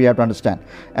thing that we have to understand.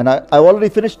 And I've already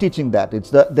finished teaching that. It's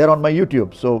there on my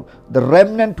YouTube. So the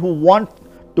remnant who want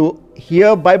to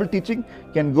hear Bible teaching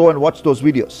can go and watch those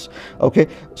videos. Okay,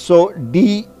 so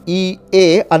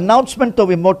DEA, announcement of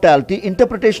immortality,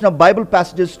 interpretation of Bible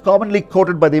passages commonly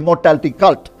quoted by the immortality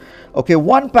cult. Okay,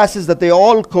 one passage that they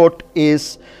all quote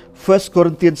is 1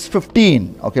 Corinthians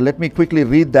 15. Okay, let me quickly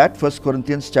read that. 1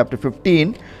 Corinthians chapter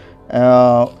 15,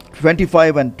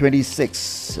 25 and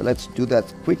 26. Let's do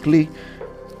that quickly.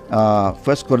 1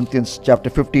 Corinthians chapter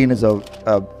 15 is a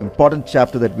important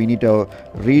chapter that we need to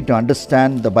read to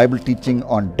understand the Bible teaching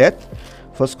on death.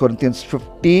 1 Corinthians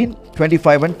 15,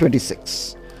 25 and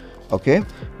 26. Okay,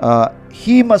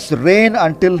 he must reign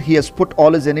until he has put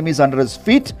all his enemies under his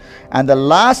feet, and the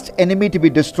last enemy to be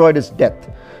destroyed is death.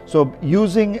 So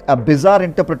using a bizarre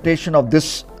interpretation of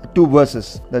this two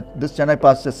verses, that this Chennai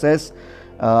pastor says,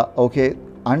 okay,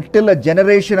 until a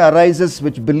generation arises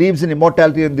which believes in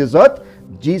immortality in this earth,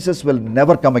 Jesus will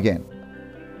never come again.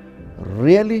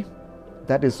 Really?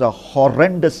 That is a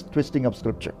horrendous twisting of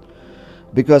scripture.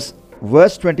 Because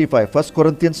verse 25, 1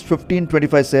 Corinthians 15,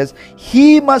 25 says,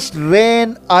 he must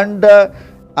reign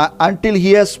until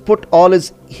he has put all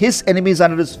his enemies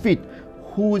under his feet.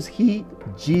 Who is he?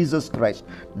 Jesus Christ,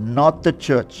 not the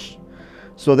church.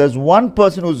 So there's one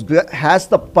person who has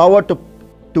the power to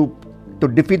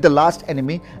defeat the last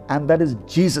enemy, and that is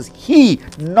Jesus. He,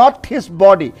 not his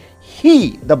body.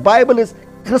 He, the Bible is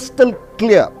crystal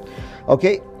clear.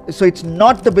 Okay, so it's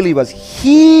not the believers.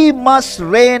 He must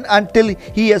reign until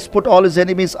he has put all his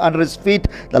enemies under his feet.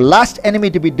 The last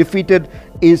enemy to be defeated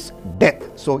is death.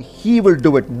 So he will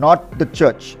do it, not the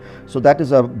church. So that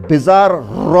is a bizarre,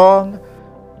 wrong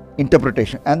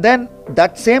interpretation. And then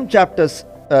that same chapter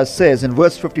says in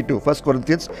verse 52, 1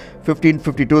 Corinthians 15,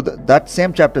 52, that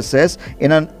same chapter says,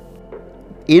 in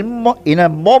a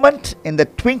moment, in the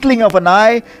twinkling of an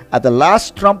eye, at the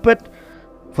last trumpet,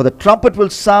 for the trumpet will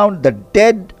sound, the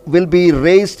dead will be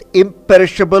raised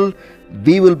imperishable,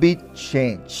 we will be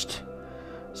changed.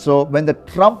 So when the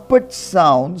trumpet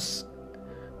sounds,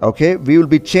 okay, we will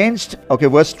be changed. Okay,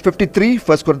 verse 53,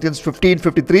 1 Corinthians 15,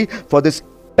 53, for this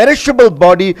perishable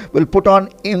body will put on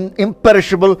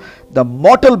imperishable, the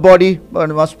mortal body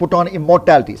must put on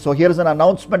immortality. So here is an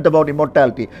announcement about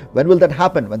immortality. When will that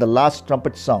happen? When the last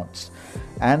trumpet sounds.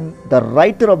 And the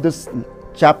writer of this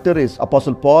chapter is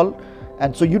Apostle Paul.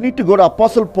 And so you need to go to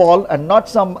Apostle Paul and not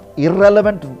some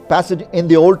irrelevant passage in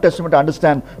the Old Testament to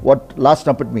understand what last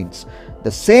trumpet means.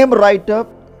 The same writer,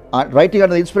 writing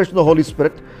under the inspiration of the Holy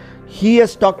Spirit, he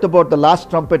has talked about the last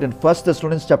trumpet in 1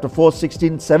 Thessalonians chapter 4,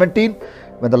 16, 17.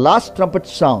 When the last trumpet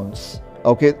sounds,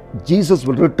 okay, Jesus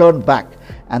will return back,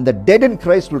 and the dead in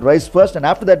Christ will rise first, and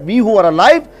after that we who are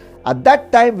alive, at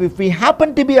that time, if we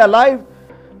happen to be alive,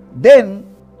 then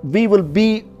we will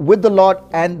be with the Lord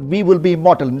and we will be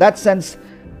immortal. In that sense,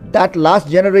 that last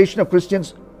generation of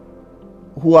Christians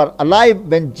who are alive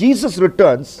when Jesus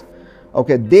returns,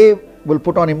 okay, they will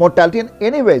put on immortality. And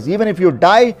anyways, even if you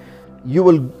die, you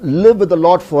will live with the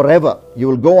Lord forever. You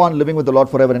will go on living with the Lord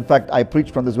forever. In fact, I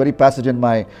preached from this very passage in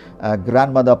my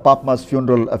grandmother Papma's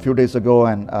funeral a few days ago,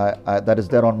 and that is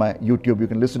there on my YouTube. You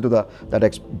can listen to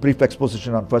that brief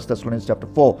exposition on 1 Thessalonians chapter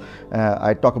 4.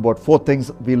 I talk about 4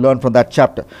 things we learn from that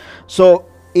chapter. So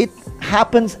it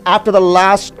happens after the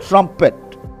last trumpet.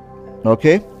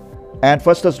 Okay? And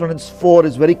 1 Thessalonians 4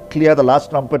 is very clear. The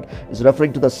last trumpet is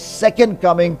referring to the second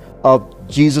coming of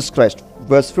Jesus Christ.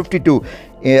 Verse 52,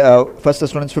 1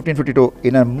 Thessalonians 15:52,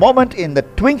 in a moment, in the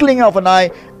twinkling of an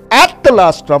eye, at the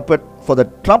last trumpet, for the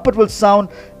trumpet will sound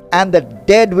and the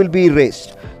dead will be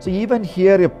raised. So even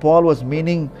here, if Paul was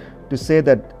meaning to say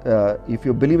that if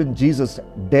you believe in Jesus,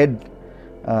 dead,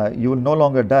 you will no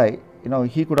longer die,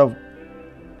 he could have,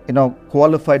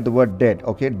 qualified the word dead.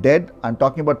 Okay, dead, I'm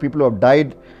talking about people who have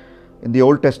died in the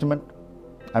Old Testament.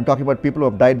 I'm talking about people who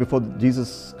have died before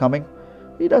Jesus' coming.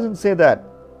 He doesn't say that.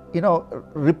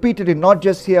 Repeatedly, not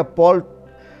just here, Paul,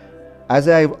 as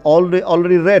I've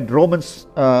already read, Romans,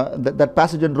 that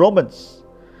passage in Romans,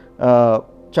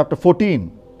 chapter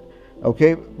 14,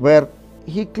 okay, where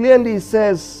he clearly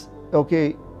says,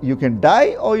 okay, you can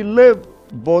die or you live,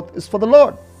 both is for the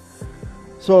Lord.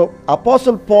 So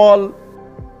Apostle Paul,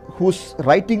 whose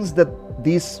writings that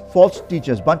these false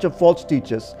teachers, bunch of false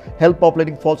teachers, hell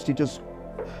populating false teachers,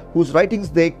 whose writings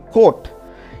they quote,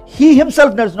 he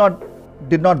himself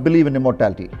did not believe in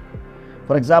immortality.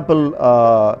 For example,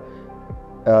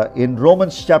 in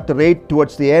Romans chapter 8,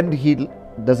 towards the end,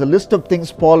 there's a list of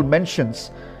things Paul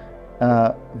mentions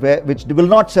which will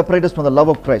not separate us from the love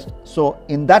of Christ. So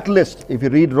in that list, if you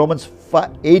read Romans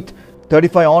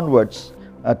 8:35 onwards,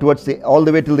 towards all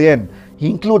the way till the end, he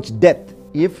includes death.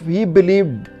 If he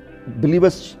believed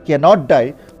believers cannot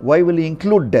die, why will he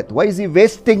include death? Why is he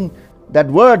wasting that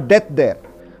word death there?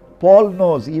 Paul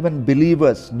knows even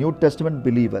believers, New Testament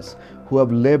believers, who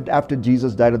have lived after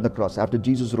Jesus died on the cross, after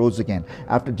Jesus rose again,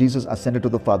 after Jesus ascended to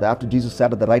the Father, after Jesus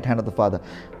sat at the right hand of the Father,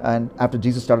 and after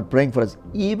Jesus started praying for us,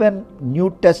 even New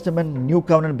Testament, New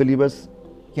Covenant believers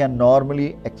can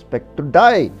normally expect to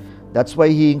die. That's why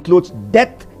he includes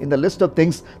death in the list of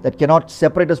things that cannot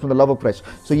separate us from the love of Christ.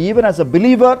 So even as a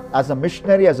believer, as a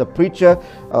missionary, as a preacher,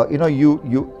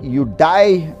 you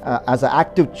die as an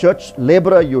active church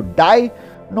laborer, you die,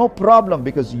 no problem,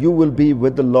 because you will be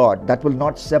with the Lord. That will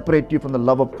not separate you from the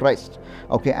love of Christ.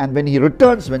 Okay, and when he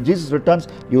returns, when Jesus returns,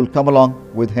 you will come along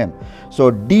with him.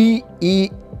 So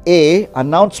DEA,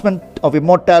 announcement of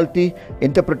immortality,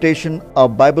 interpretation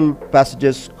of Bible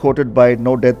passages quoted by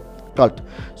No Death cult.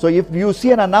 So if you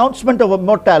see an announcement of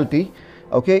immortality,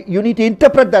 okay, you need to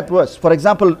interpret that verse. For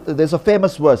example, there's a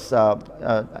famous verse,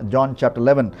 John chapter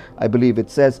 11, I believe it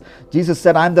says, Jesus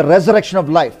said, I am the resurrection of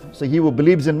life. So he who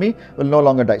believes in me will no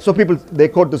longer die. So people, they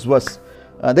quote this verse.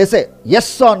 They say,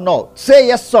 yes or no. Say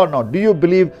yes or no. Do you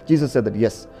believe? Jesus said that,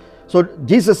 yes. So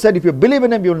Jesus said, if you believe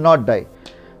in him, you will not die.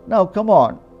 Now, come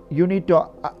on. You need to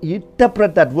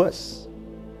interpret that verse.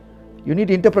 You need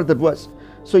to interpret that verse.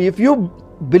 So if you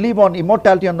believe on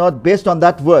immortality or not based on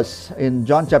that verse in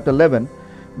John chapter 11,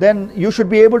 then you should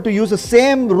be able to use the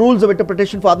same rules of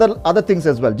interpretation for other things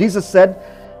as well. Jesus said,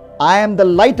 I am the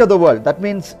light of the world. That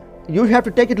means you have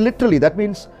to take it literally. That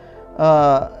means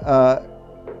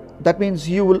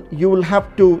you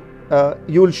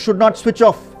should not switch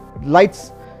off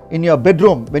lights in your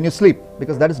bedroom when you sleep,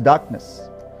 because that is darkness.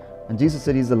 And Jesus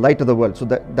said he is the light of the world. So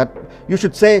that you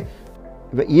should say,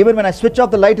 even when I switch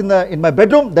off the light in my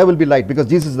bedroom, there will be light, because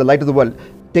Jesus is the light of the world.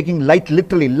 Taking light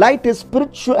literally. Light is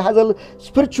spiritual, has a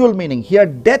spiritual meaning. Here,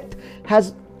 there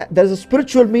is a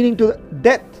spiritual meaning to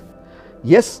death.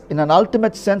 Yes, in an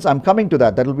ultimate sense, I'm coming to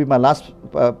that. That will be my last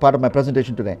part of my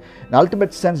presentation today. In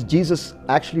ultimate sense, Jesus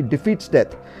actually defeats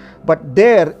death. But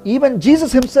there, even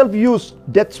Jesus himself used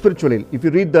death spiritually. If you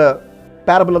read the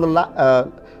parable of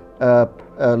the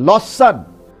lost son,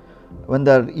 when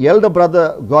the elder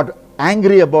brother got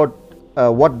angry about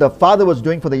what the father was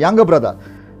doing for the younger brother,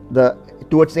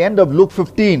 towards the end of Luke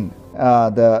 15,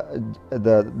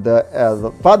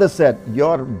 the father said,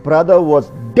 your brother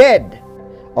was dead,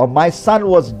 or my son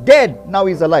was dead, now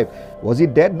he's alive. Was he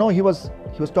dead? No, he was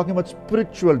talking about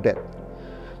spiritual death.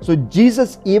 So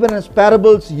Jesus, even in his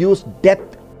parables, used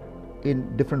death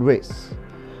in different ways.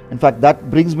 In fact, that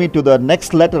brings me to the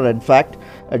next letter. In fact,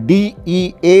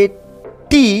 DEAT,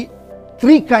 3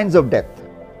 kinds of death.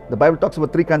 The Bible talks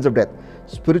about 3 kinds of death.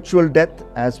 Spiritual death,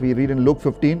 as we read in Luke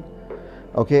 15.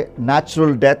 Okay,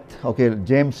 natural death. Okay,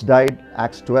 James died,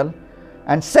 Acts 12.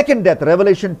 And second death,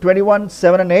 Revelation 21,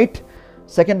 7 and 8.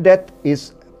 Second death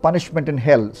is punishment in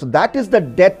hell. So that is the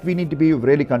death we need to be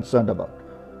really concerned about.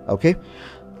 Okay.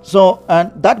 So,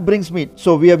 and that brings me,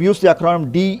 so we have used the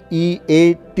acronym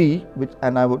DEAT,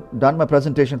 and I've done my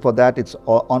presentation for that. It's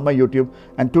on my YouTube.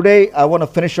 And today I want to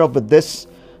finish off with this.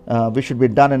 We should be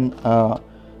done in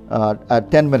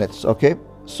 10 minutes. Okay.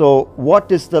 So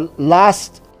what is the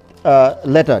last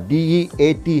letter?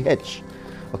 DEATH.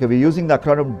 Okay, we're using the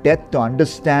acronym death to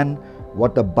understand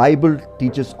what the Bible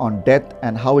teaches on death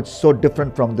and how it's so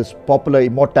different from this popular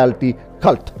immortality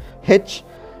cult. H,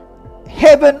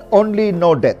 heaven only,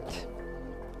 no death.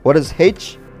 What is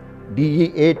H?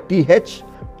 DEATH.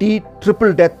 T,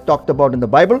 triple death talked about in the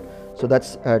Bible. So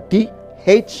that's T,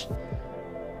 H,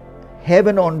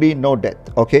 heaven only, no death.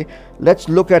 Okay, let's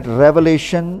look at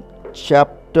Revelation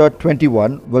chapter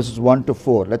 21 verses 1 to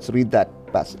 4. Let's read that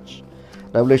passage.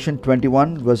 Revelation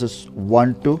 21 verses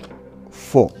 1 to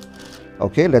 4.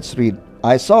 Okay, let's read.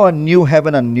 I saw a new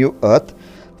heaven and new earth,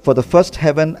 for the first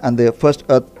heaven and the first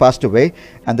earth passed away,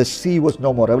 and the sea was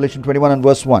no more. Revelation 21 and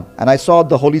verse 1. And I saw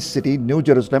the holy city, New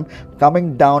Jerusalem,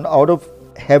 coming down out of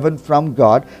heaven from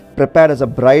God, prepared as a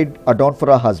bride adorned for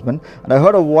her husband. And I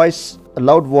heard a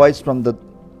loud voice from the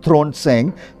throne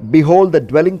saying, behold, the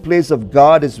dwelling place of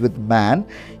God is with man.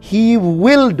 He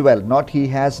will dwell, not he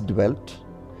has dwelt.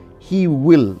 He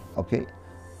will, okay.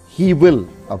 He will,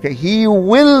 okay. He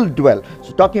will dwell.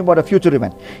 So talking about a future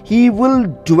event. He will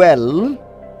dwell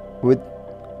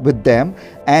with them,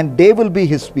 and they will be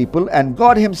his people, and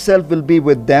God himself will be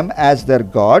with them as their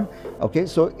God. Okay,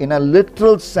 so in a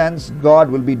literal sense, God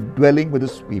will be dwelling with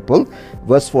his people.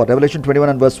 Verse 4, Revelation 21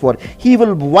 and verse 4. He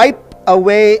will wipe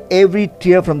away every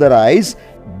tear from their eyes.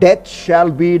 Death shall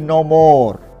be no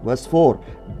more. Verse 4.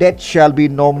 Death shall be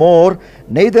no more,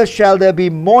 neither shall there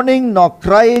be mourning, nor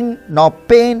crying, nor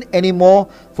pain anymore,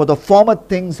 for the former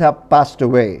things have passed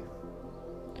away.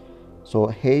 So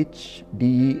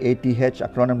HDEATH,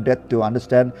 acronym death, to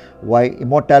understand why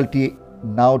immortality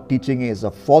now teaching is a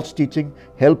false teaching,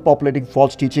 hell populating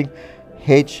false teaching.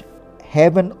 H,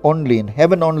 heaven only. In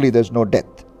heaven only there's no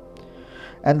death.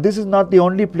 And this is not the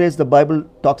only place the Bible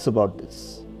talks about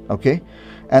this. Okay.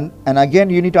 And again,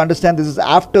 you need to understand this is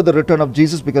after the return of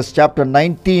Jesus, because chapter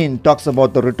 19 talks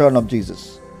about the return of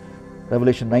Jesus.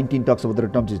 Revelation 19 talks about the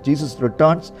return of Jesus. Jesus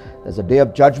returns, there's a day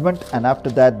of judgment, and after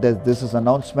that this is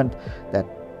announcement that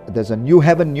there's a new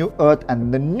heaven, new earth, and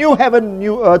in the new heaven,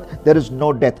 new earth, there is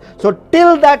no death. So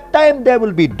till that time there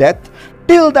will be death,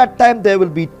 till that time there will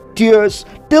be tears,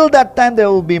 till that time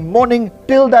there will be mourning,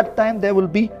 till that time there will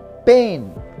be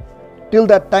pain. Till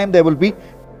that time there will be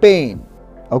pain.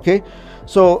 Okay.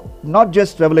 So not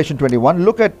just Revelation 21,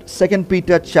 look at 2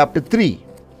 Peter chapter 3.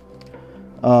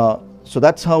 So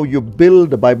that's how you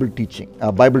build a Bible teaching,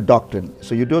 Bible doctrine.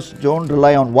 So you just don't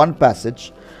rely on one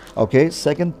passage. Okay,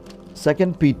 Second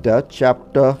Peter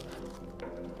chapter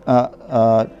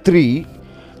 3.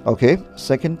 Okay,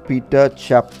 2 Peter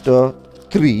chapter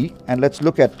 3, and let's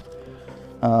look at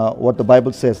what the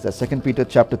Bible says there. 2 Peter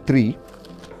chapter 3.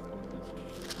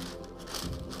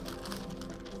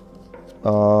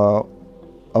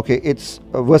 Okay, it's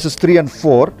verses 3 and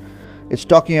 4. It's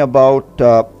talking about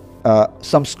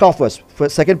some scoffers.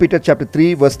 2 Peter chapter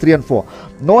 3 verse 3 and 4.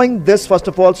 Knowing this, first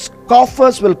of all,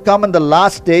 scoffers will come in the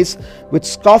last days with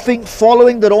scoffing,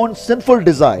 following their own sinful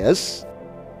desires.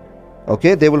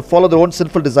 Okay, they will follow their own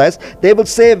sinful desires. They will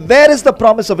say, where is the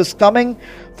promise of his coming?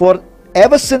 For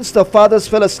ever since the fathers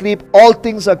fell asleep, all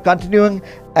things are continuing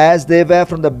as they were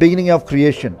from the beginning of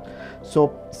creation.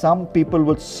 So some people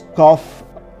will scoff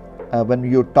when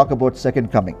you talk about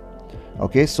second coming.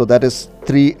 Okay, so that is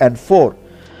 3 and 4.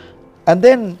 And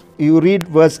then you read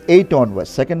verse 8 onwards.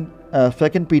 Second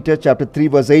Peter chapter 3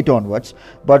 verse 8 onwards.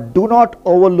 But do not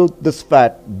overlook this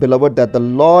fact, beloved, that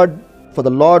for the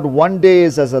Lord 1 day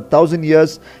is as 1,000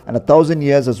 years, and 1,000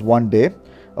 years as 1 day.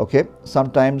 Okay,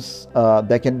 sometimes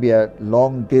there can be a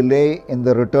long delay in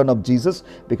the return of Jesus,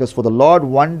 because for the Lord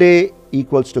 1 day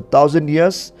equals to 1,000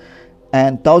 years,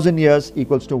 and 1,000 years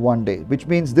equals to 1 day, which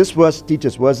means this verse 8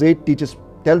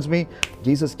 tells me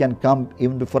Jesus can come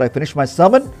even before I finish my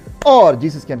sermon, or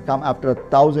Jesus can come after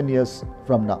 1,000 years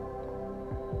from now.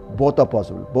 Both are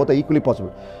possible. Both are equally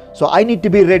possible. So I need to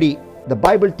be ready. The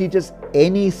Bible teaches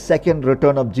any second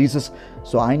return of Jesus.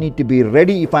 So I need to be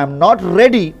ready. If I'm not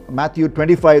ready, Matthew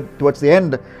 25 towards the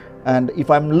end, and if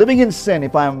I'm living in sin,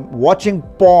 if I'm watching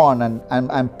porn and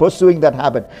I'm pursuing that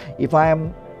habit, if I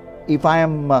am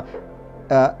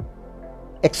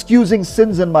excusing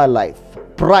sins in my life,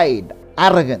 pride,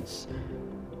 arrogance,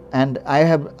 and I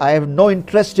have no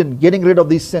interest in getting rid of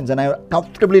these sins, and I'm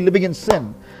comfortably living in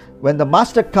sin, when the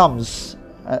master comes,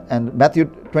 and Matthew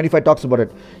 25 talks about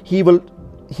it, he will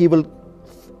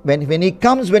when he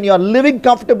comes, when you are living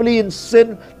comfortably in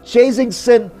sin, chasing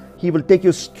sin, he will take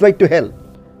you straight to hell.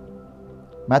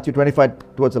 Matthew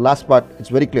 25 towards the last part, it's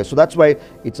very clear. So that's why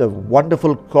it's a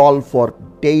wonderful call for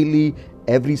daily,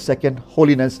 every second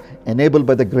holiness, enabled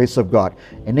by the grace of God,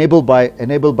 enabled by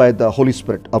the Holy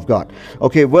Spirit of God.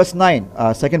 Okay, verse 9,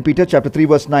 2 Peter chapter 3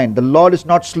 verse 9. The Lord is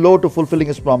not slow to fulfilling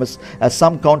his promise, as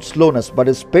some count slowness, but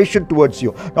is patient towards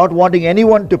you, not wanting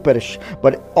anyone to perish,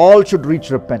 but all should reach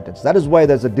repentance. That is why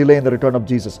there's a delay in the return of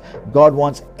Jesus. God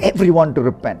wants everyone to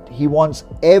repent. He wants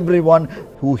everyone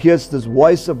who hears this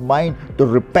voice of mine to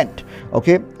repent.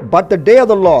 Okay, but the day of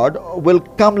the Lord will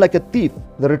come like a thief.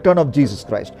 The return of Jesus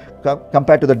Christ,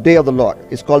 compared to the day of the Lord,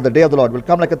 is called the day of the Lord, will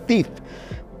come like a thief,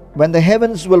 when the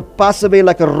heavens will pass away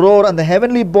like a roar, and the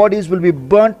heavenly bodies will be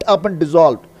burnt up and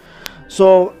dissolved.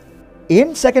 So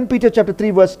in 2 Peter chapter 3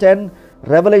 verse 10,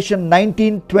 Revelation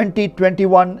 19, 20,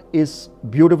 21 is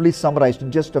beautifully summarized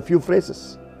in just a few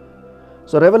phrases.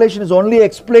 So Revelation is only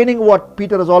explaining what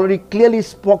Peter has already clearly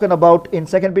spoken about in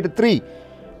 2 Peter 3.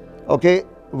 Okay,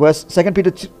 2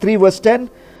 Peter 3 verse 10.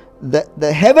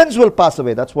 The heavens will pass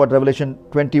away. That's what Revelation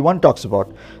 21 talks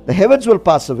about. The heavens will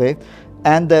pass away,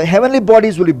 and the heavenly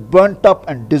bodies will be burnt up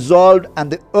and dissolved, and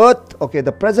the earth, okay,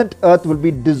 the present earth will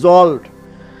be dissolved.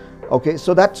 Okay,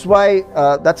 so that's why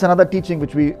that's another teaching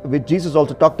which Jesus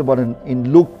also talked about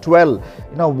in Luke 12.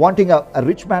 You know, wanting a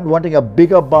rich man wanting a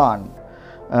bigger barn.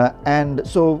 And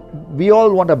so we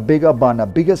all want a bigger barn, a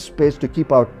bigger space to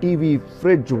keep our TV,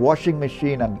 fridge, washing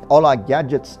machine and all our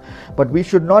gadgets. But we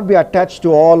should not be attached to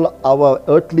all our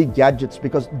earthly gadgets,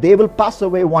 because they will pass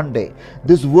away one day.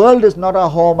 This world is not our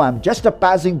home. I'm just a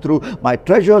passing through. My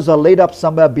treasures are laid up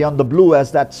somewhere beyond the blue, as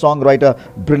that songwriter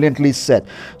brilliantly said.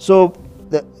 So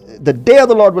the day of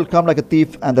the Lord will come like a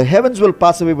thief, and the heavens will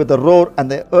pass away with a roar,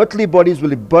 and the earthly bodies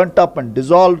will be burnt up and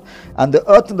dissolved, and the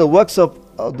earth and the works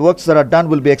that are done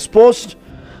will be exposed.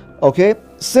 Okay,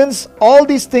 since all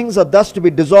these things are thus to be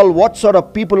dissolved, what sort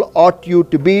of people ought you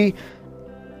to be?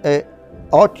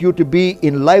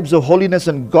 In lives of holiness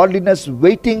and godliness,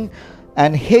 waiting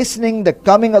and hastening the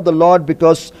coming of the Lord,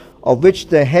 because of which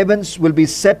the heavens will be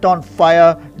set on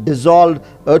fire, dissolved,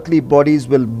 earthly bodies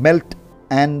will melt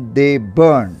and they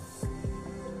burn.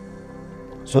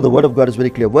 So the word of God is very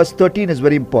clear. Verse 13 is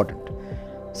very important.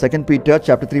 2 Peter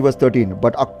chapter 3 verse 13.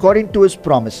 But according to his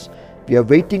promise, we are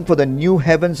waiting for the new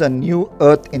heavens and new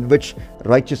earth in which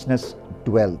righteousness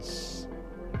dwells.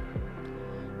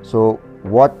 So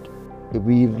what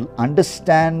we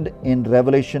understand in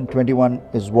Revelation 21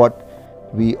 is what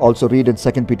we also read in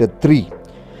 2 Peter 3.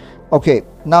 Okay,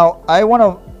 now I want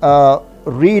to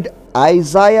read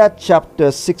Isaiah chapter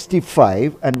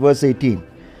 65 and verse 18.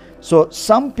 So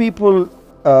some people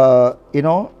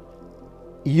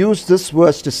use this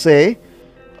verse to say,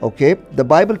 okay, the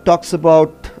Bible talks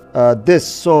about this,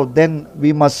 so then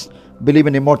we must believe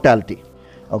in immortality.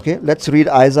 Okay, let's read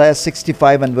Isaiah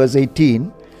 65 and verse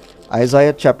 18.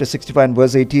 Isaiah chapter 65 and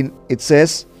verse 18, it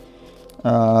says,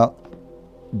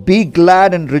 be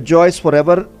glad and rejoice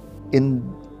forever in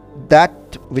that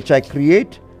which I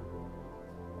create.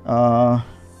 Isaiah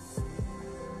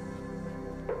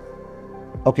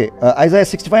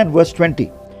 65 and verse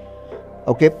 20.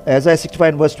 Okay, Isaiah 65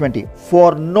 and verse 20.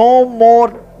 For no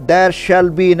more there shall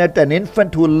be in it an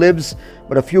infant who lives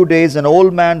but a few days, an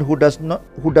old man who does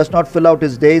not fill out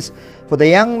his days. For the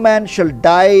young man shall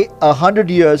die 100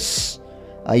 years.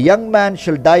 A young man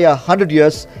shall die 100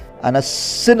 years, and a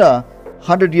sinner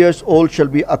 100 years old shall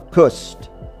be accursed.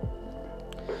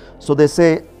 So they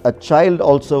say a child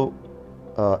also,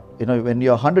 when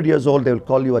you're 100 years old, they will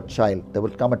call you a child. There will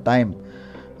come a time,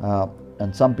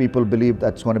 and some people believe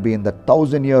that's going to be in the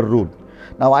 1,000-year rule.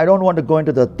 Now, I don't want to go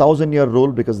into the 1,000-year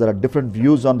rule because there are different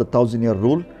views on the 1,000-year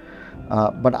rule.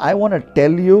 But I want to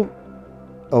tell you,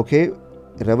 okay,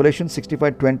 Revelation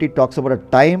 65:20 talks about a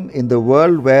time in the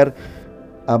world where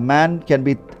a man can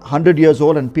be 100 years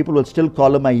old and people will still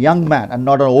call him a young man and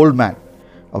not an old man.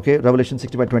 Okay, Revelation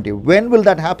 65:20. When will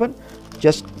that happen?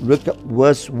 Just look at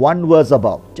one verse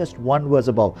above. Just one verse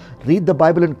above. Read the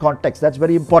Bible in context. That's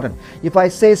very important. If I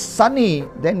say sunny,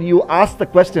 then you ask the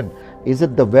question, is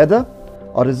it the weather?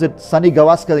 Or is it Sunny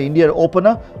Gavaskar, the Indian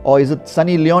opener? Or is it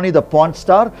Sunny Leone, the porn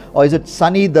star? Or is it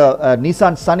Sunny, the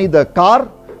Nissan Sunny, the car?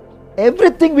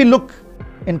 Everything we look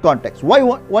in context. Why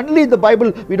only the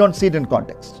Bible we don't see it in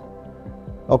context?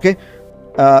 Okay.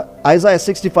 Isaiah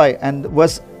 65 and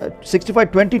verse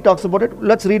 65:20 talks about it.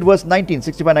 Let's read verse 19,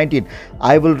 65:19.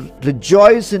 I will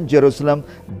rejoice in Jerusalem,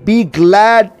 be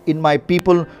glad in my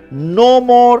people. No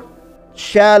more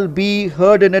shall be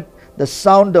heard in it the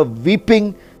sound of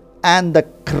weeping and the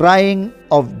crying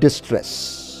of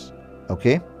distress.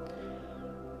 Okay.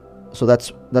 So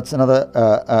that's another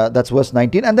that's verse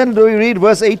 19, and then we read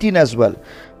verse 18 as well.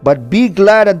 But be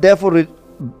glad and therefore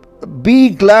be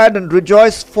glad and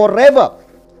rejoice forever.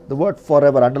 The word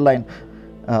forever, underline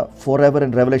forever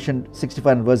in Revelation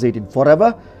 65 and verse 18.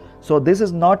 Forever. So this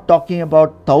is not talking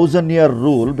about 1,000-year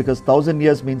rule, because 1,000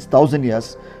 years means 1,000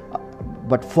 years,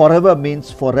 but forever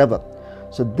means forever.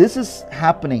 So this is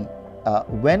happening.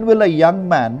 When will a young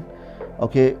man,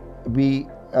 okay,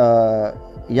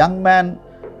 young man,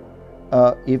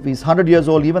 if he's 100 years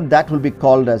old, even that will be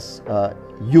called as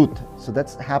youth. So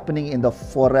that's happening in the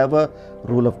forever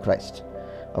rule of Christ.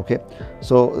 Okay,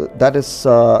 so that is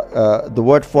the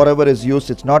word forever is used.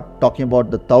 It's not talking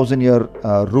about the 1,000-year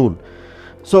rule.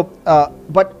 So,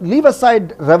 but leave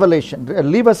aside Revelation,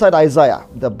 leave aside Isaiah.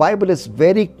 The Bible is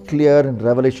very clear in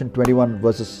Revelation 21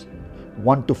 verses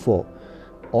 1 to 4.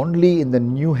 Only in the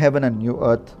new heaven and new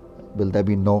earth will there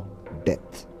be no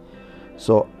death.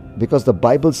 So, because the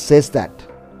Bible says that,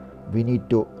 we need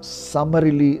to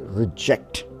summarily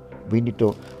reject. We need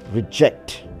to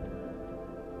reject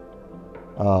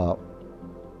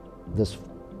this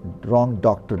wrong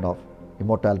doctrine of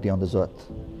immortality on this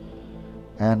earth.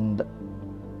 And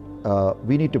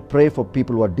we need to pray for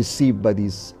people who are deceived by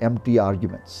these empty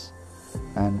arguments.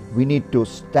 And we need to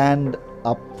stand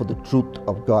up for the truth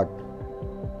of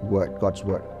God's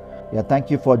word. Yeah, thank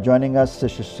you for joining us,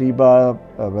 Sister Sheba,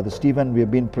 Brother Stephen. We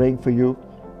have been praying for you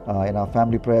in our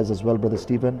family prayers as well, Brother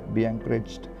Stephen. Be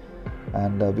encouraged.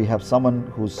 And we have someone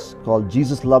who's called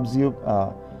Jesus Loves You.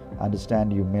 I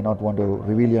understand you may not want to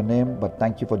reveal your name, but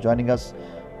thank you for joining us.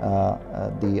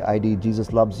 The ID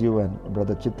Jesus Loves You, and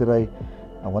Brother Chittirai.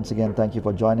 Once again, thank you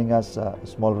for joining us,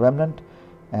 Small Remnant.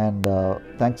 And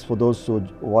thanks for those who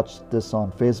watch this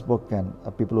on Facebook and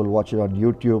people who will watch it on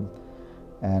YouTube.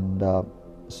 And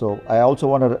so I also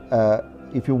want to,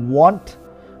 if you want,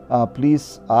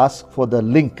 please ask for the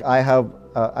link. I have,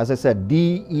 as I said,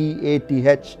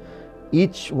 DEATH.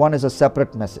 Each one is a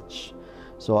separate message.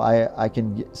 So I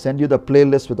can send you the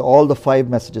playlist with all the 5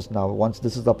 messages now. Once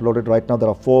this is uploaded, right now there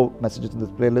are 4 messages in this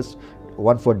playlist.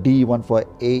 One for D, one for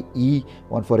A, E,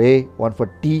 one for A, one for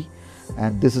T,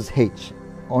 and this is H.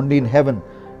 Only in heaven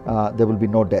there will be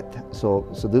no death. So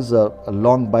this is a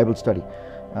long Bible study.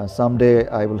 Someday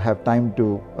I will have time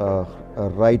to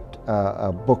write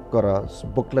a book or a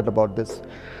booklet about this.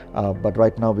 But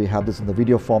right now we have this in the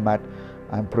video format.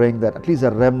 I'm praying that at least a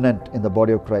remnant in the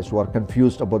body of Christ who are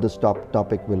confused about this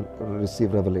topic will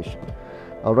receive revelation.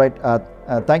 All right.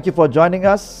 Thank you for joining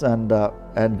us, and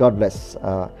God bless.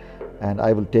 And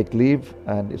I will take leave.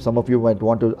 And if some of you might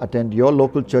want to attend your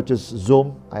local church's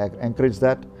Zoom, I encourage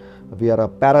that. We are a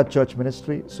para-church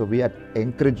ministry, so we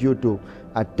encourage you to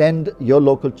attend your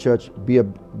local church,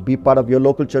 be part of your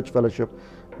local church fellowship,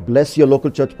 bless your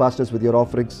local church pastors with your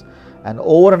offerings. And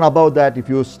over and above that, if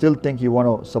you still think you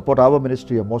want to support our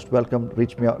ministry, you're most welcome.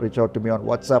 Reach out to me on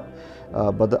WhatsApp.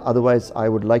 But otherwise, I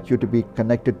would like you to be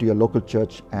connected to your local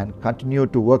church and continue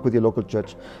to work with your local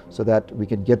church so that we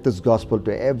can get this gospel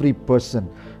to every person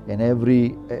in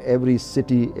every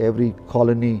city, every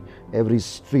colony, every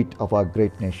street of our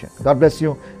great nation. God bless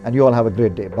you, and you all have a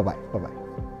great day. Bye-bye. Bye-bye.